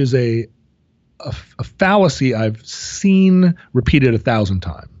fallacy I've seen repeated 1,000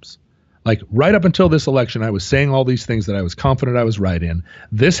 times. Like right up until this election, I was saying all these things that I was confident I was right in.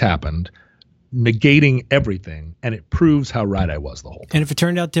 This happened, negating everything, and it proves how right I was the whole time. And if it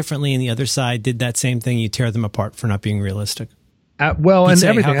turned out differently and the other side did that same thing, you tear them apart for not being realistic.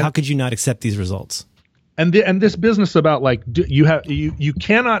 Everything. How could you not accept these results? And this business about like you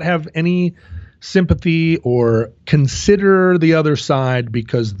cannot have any sympathy or consider the other side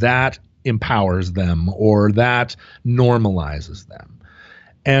because that empowers them or that normalizes them.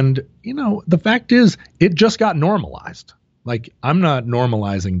 And, the fact is it just got normalized. Like I'm not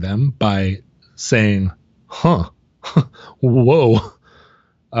normalizing them by saying, whoa,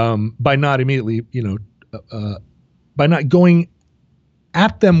 by not immediately, by not going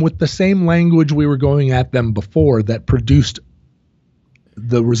at them with the same language we were going at them before that produced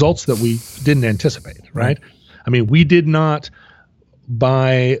the results that we didn't anticipate, right? I mean, we did not,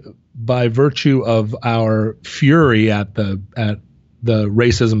 by virtue of our fury at the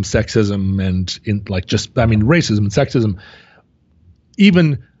racism, sexism, and racism and sexism,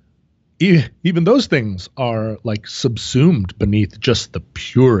 even those things are like subsumed beneath just the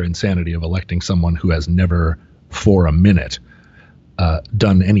pure insanity of electing someone who has never for a minute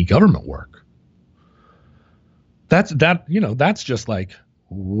done any government work. That's just like,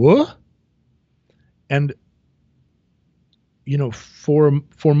 what? And, for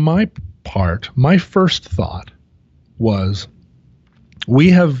my part, my first thought was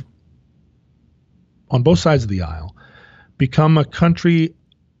we have, on both sides of the aisle, become a country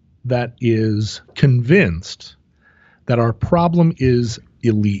that is convinced that our problem is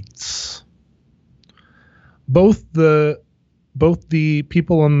elites. Both the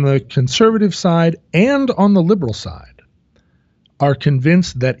people on the conservative side and on the liberal side are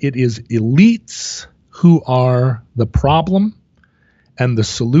convinced that it is elites who are the problem, and the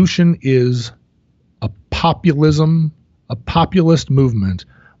solution is a populist movement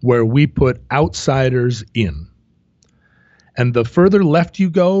where we put outsiders in. And the further left you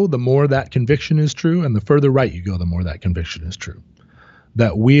go, the more that conviction is true, and the further right you go, the more that conviction is true.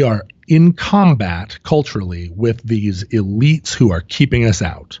 That we are in combat culturally with these elites who are keeping us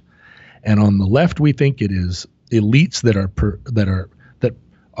out. And on the left, we think it is elites that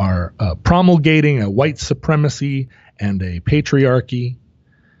are promulgating a white supremacy and a patriarchy.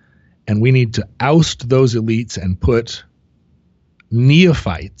 And we need to oust those elites and put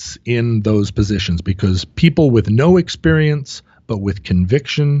neophytes in those positions, because people with no experience but with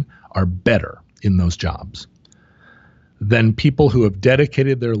conviction are better in those jobs than people who have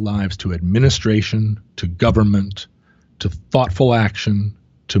dedicated their lives to administration, to government, to thoughtful action,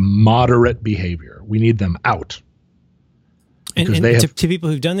 to moderate behavior. We need them out. And to people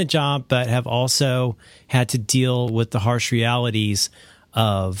who've done the job but have also had to deal with the harsh realities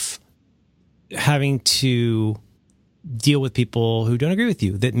of having to deal with people who don't agree with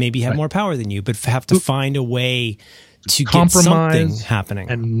you, that maybe have more power than you, but have to find a way to get something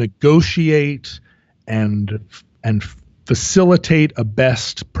happening and negotiate and facilitate a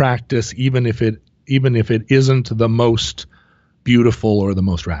best practice, even if it isn't the most beautiful or the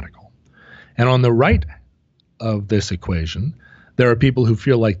most radical. And on the right of this equation, there are people who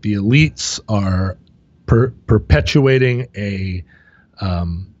feel like the elites are perpetuating a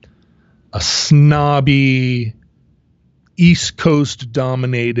snobby, East Coast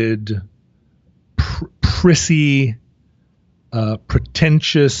dominated, prissy,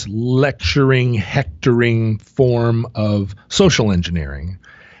 pretentious, lecturing, hectoring form of social engineering.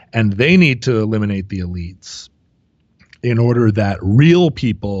 And they need to eliminate the elites in order that real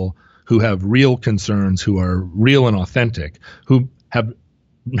people who have real concerns, who are real and authentic, who haven't,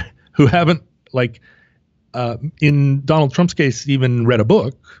 like in Donald Trump's case, even read a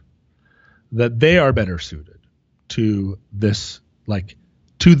book, that they are better suited to this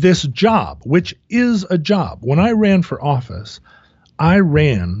job, which is a job. When I ran for office, I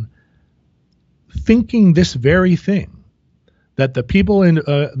ran thinking this very thing, that the people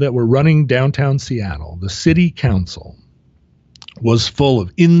that were running downtown Seattle, the city council, was full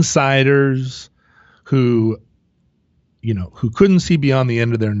of insiders who couldn't see beyond the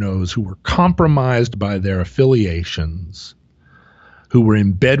end of their nose, who were compromised by their affiliations, who were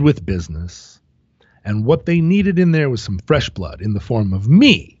in bed with business. And what they needed in there was some fresh blood in the form of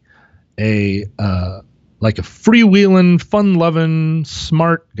me, a freewheeling, fun-loving,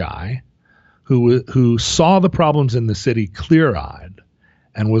 smart guy who saw the problems in the city clear-eyed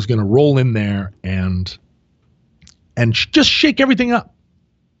and was going to roll in there and just shake everything up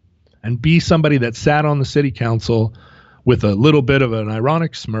and be somebody that sat on the city council with a little bit of an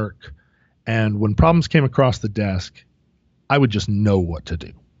ironic smirk And when problems came across the desk, I would just know what to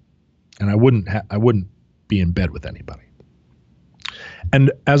do. And I wouldn't be in bed with anybody.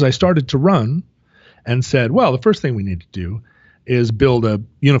 And as I started to run and said, well, the first thing we need to do is build a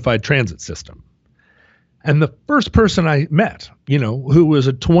unified transit system. And the first person I met, who was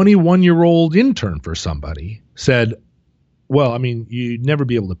a 21-year-old intern for somebody, said, well, I mean, you'd never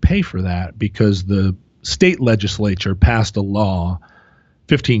be able to pay for that because the state legislature passed a law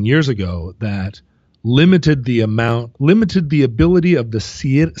 15 years ago that limited the ability of the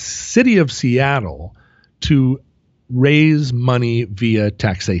city of Seattle to raise money via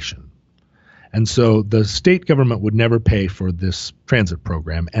taxation. And so the state government would never pay for this transit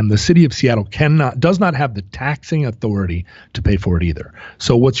program, and the city of Seattle does not have the taxing authority to pay for it either.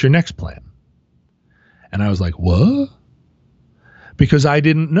 So what's your next plan? And I was like, what? Because I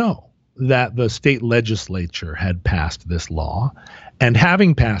didn't know that the state legislature had passed this law, and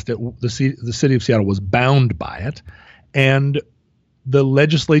having passed it, the city of Seattle was bound by it, and the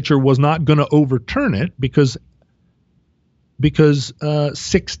legislature was not going to overturn it because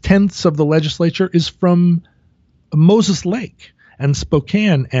 6/10 of the legislature is from Moses Lake and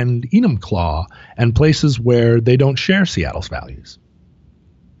Spokane and Enumclaw and places where they don't share Seattle's values.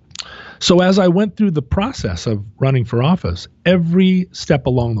 So as I went through the process of running for office, every step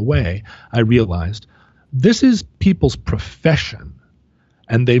along the way, I realized this is people's profession,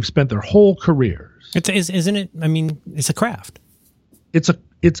 and they've spent their whole careers. Isn't it? I mean, it's a craft.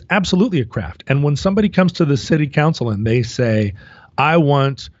 It's absolutely a craft. And when somebody comes to the city council and they say, I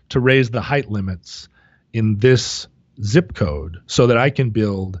want to raise the height limits in this zip code so that I can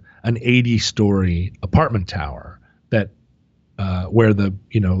build an 80-story apartment tower that where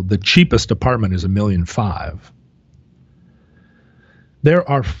the cheapest apartment is $1.5 million. There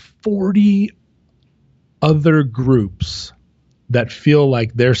are 40 other groups that feel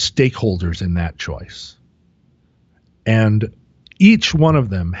like they're stakeholders in that choice. And each one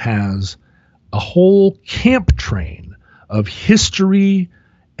of them has a whole camp train of history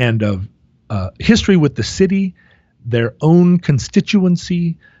and of history with the city, their own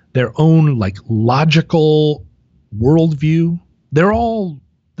constituency, their own logical worldview. All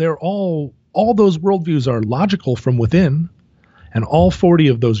those worldviews are logical from within, and all 40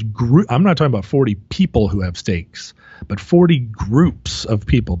 of those I'm not talking about 40 people who have stakes, but 40 groups of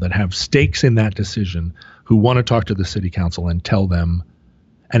people that have stakes in that decision who want to talk to the city council and tell them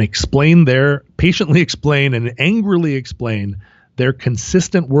and patiently explain and angrily explain their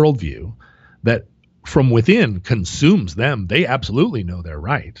consistent worldview that from within consumes them. They absolutely know they're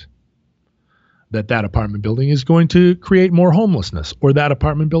right. That apartment building is going to create more homelessness, or that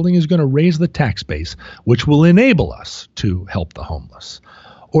apartment building is going to raise the tax base, which will enable us to help the homeless.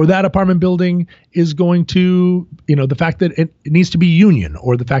 Or that apartment building is going to, the fact that it needs to be union,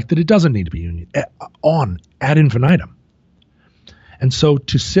 or the fact that it doesn't need to be union, on ad infinitum. And so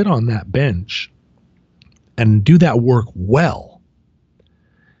to sit on that bench and do that work well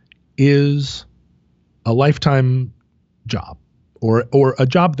is a lifetime job, or a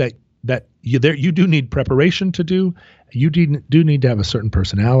job that you do need preparation to do. You do need to have a certain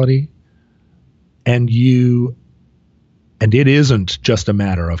personality, and it isn't just a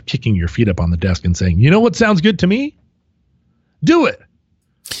matter of kicking your feet up on the desk and saying, you know what sounds good to me? Do it.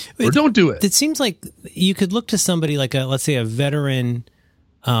 Or don't do it. It seems like you could look to somebody like let's say a veteran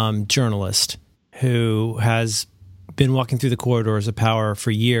journalist who has been walking through the corridors of power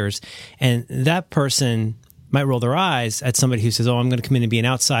for years, and that person might roll their eyes at somebody who says, oh, I'm going to come in and be an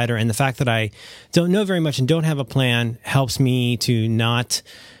outsider, and the fact that I don't know very much and don't have a plan helps me to not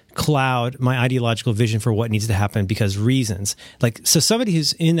cloud my ideological vision for what needs to happen because reasons. So somebody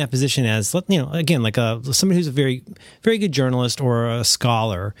who's in that position as, again, somebody who's a very, very good journalist or a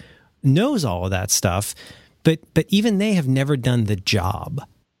scholar knows all of that stuff, but even they have never done the job.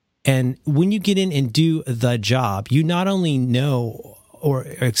 And when you get in and do the job, you not only know or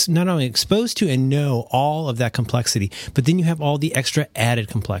not only exposed to and know all of that complexity, but then you have all the extra added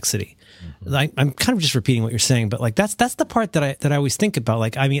complexity. Mm-hmm. I'm kind of just repeating what you're saying, but that's the part that I always think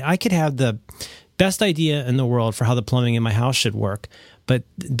about. I could have the best idea in the world for how the plumbing in my house should work, but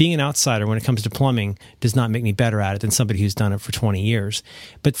being an outsider when it comes to plumbing does not make me better at it than somebody who's done it for 20 years.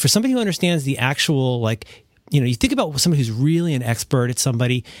 But for somebody who understands the actual, you think about somebody who's really an expert at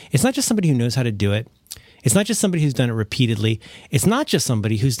somebody, it's not just somebody who knows how to do it. It's not just somebody who's done it repeatedly. It's not just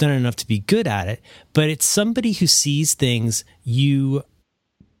somebody who's done it enough to be good at it, but it's somebody who sees things you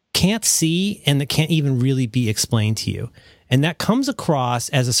can't see and that can't even really be explained to you. And that comes across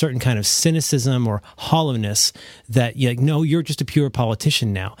as a certain kind of cynicism or hollowness that, no, you're just a pure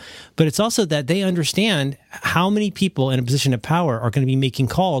politician now. But it's also that they understand how many people in a position of power are going to be making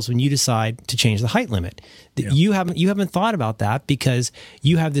calls when you decide to change the height limit. You haven't thought about that because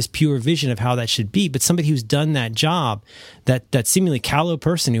you have this pure vision of how that should be. But somebody who's done that job, that seemingly callow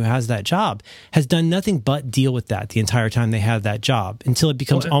person who has that job, has done nothing but deal with that the entire time they have that job until it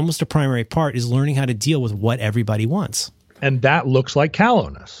becomes almost a primary part is learning how to deal with what everybody wants. And that looks like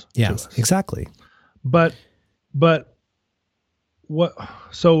callowness. Yes, exactly. But what?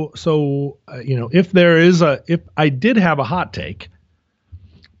 So if I did have a hot take,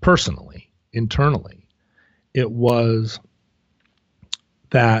 personally, internally, it was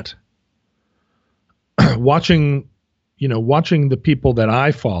that watching the people that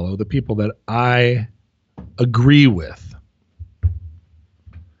I follow, the people that I agree with,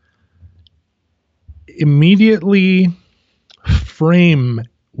 immediately frame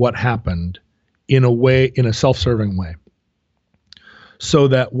what happened in a self-serving way, so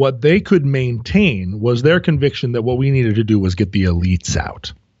that what they could maintain was their conviction that what we needed to do was get the elites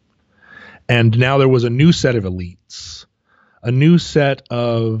out. And now there was a new set of elites, a new set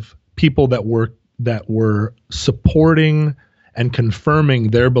of people that were supporting and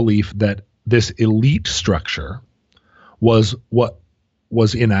confirming their belief that this elite structure was what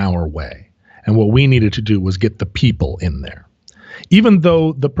was in our way. And what we needed to do was get the people in there. Even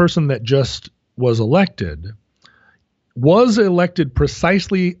though the person that just was elected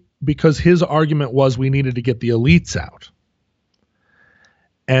precisely because his argument was we needed to get the elites out.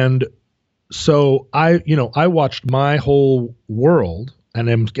 And so I watched my whole world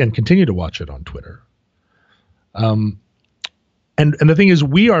and continue to watch it on Twitter. And the thing is,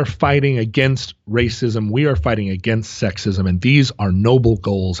 we are fighting against racism. We are fighting against sexism. And these are noble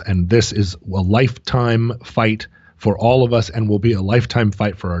goals. And this is a lifetime fight for all of us and will be a lifetime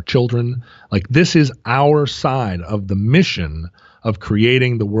fight for our children. Like, this is our side of the mission of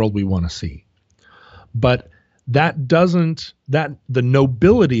creating the world we want to see. But the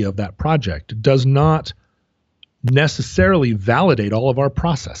nobility of that project does not necessarily validate all of our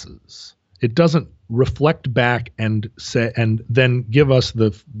processes. It doesn't reflect back and say, and then give us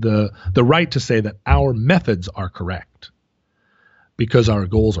the right to say that our methods are correct because our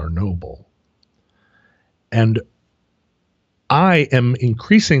goals are noble. And I am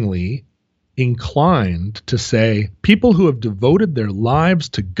increasingly inclined to say people who have devoted their lives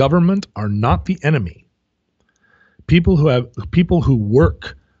to government are not the enemy. People who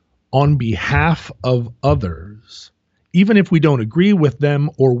work on behalf of others, even if we don't agree with them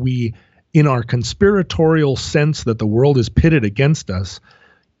or we, in our conspiratorial sense that the world is pitted against us,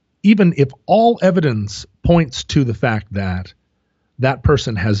 even if all evidence points to the fact that that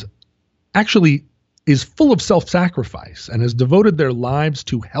person is full of self-sacrifice and has devoted their lives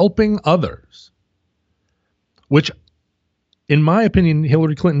to helping others, which, in my opinion,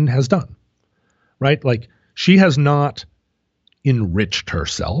 Hillary Clinton has done, right? Like, she has not enriched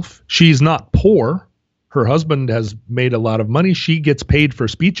herself. She's not poor. Her husband has made a lot of money. She gets paid for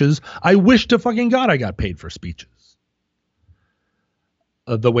speeches. I wish to fucking God I got paid for speeches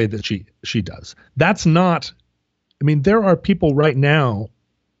the way that she does. That's not, I mean, there are people right now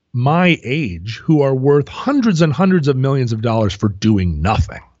my age who are worth hundreds and hundreds of millions of dollars for doing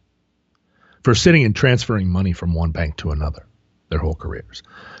nothing, for sitting and transferring money from one bank to another their whole careers.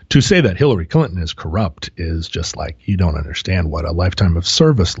 To say that Hillary Clinton is corrupt is just like, you don't understand what a lifetime of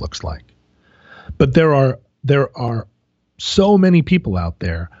service looks like. But there are so many people out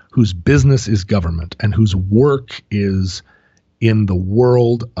there whose business is government and whose work is in the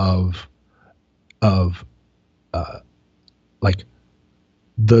world of like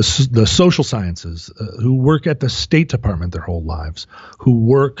the social sciences, who work at the State Department their whole lives, who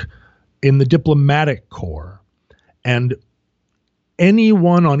work in the diplomatic corps. And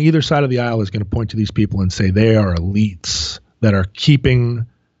anyone on either side of the aisle is going to point to these people and say they are elites that are keeping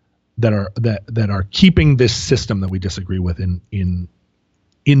this system that we disagree with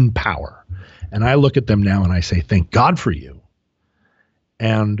in power. And I look at them now and I say, thank God for you.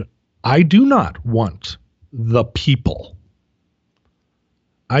 And I do not want the people.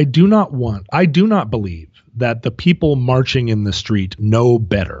 I do not believe that the people marching in the street know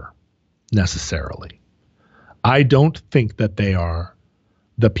better necessarily. I don't think that they are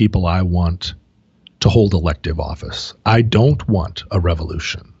the people I want to hold elective office. I don't want a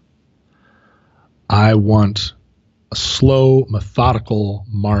revolution. I want a slow, methodical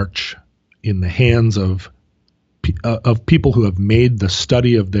march in the hands of people who have made the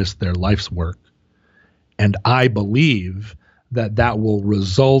study of this their life's work. And I believe that will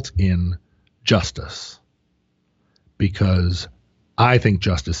result in justice. because I think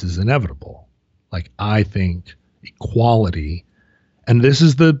justice is inevitable. Like, I think equality, and this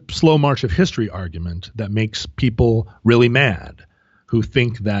is the slow march of history argument that makes people really mad, who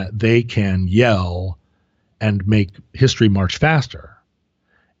think that they can yell and make history march faster.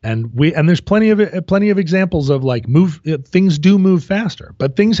 And there's plenty of examples of like things do move faster,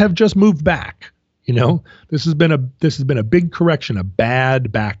 but things have just moved back. You know, this has been a big correction, a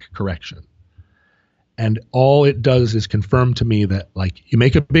bad back correction. And all it does is confirm to me that, like, you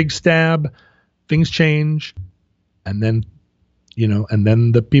make a big stab, things change, and then, you know, and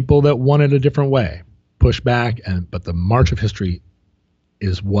then the people that want it a different way push back. But the march of history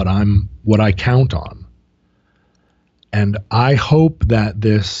is what I count on. And I hope that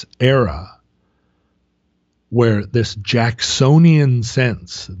this era, where this Jacksonian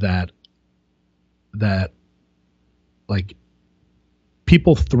sense that like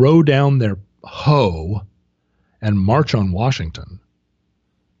people throw down their hoe and march on Washington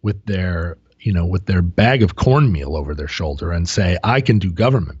with their bag of cornmeal over their shoulder and say, I can do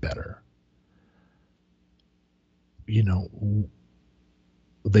government better. You know,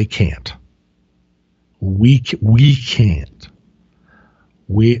 they can't. We can't.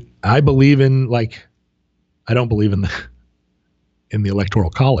 I believe in, like, I don't believe in the Electoral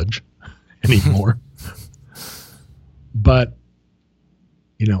College anymore. But,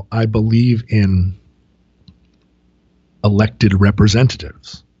 you know, I believe in elected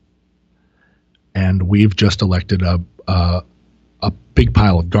representatives. And we've just elected a big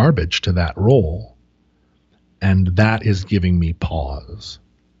pile of garbage to that role. And that is giving me pause.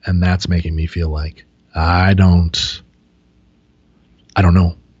 And that's making me feel like I don't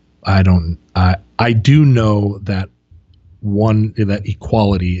know. I do know that that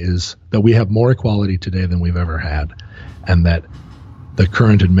equality is that we have more equality today than we've ever had, and that the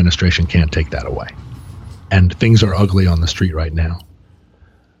current administration can't take that away. And things are ugly on the street right now.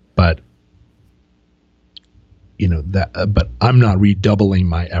 But you know but I'm not redoubling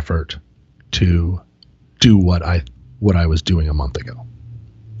my effort to do what I was doing a month ago.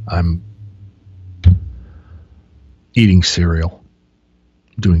 I'm eating cereal,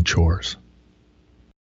 doing chores.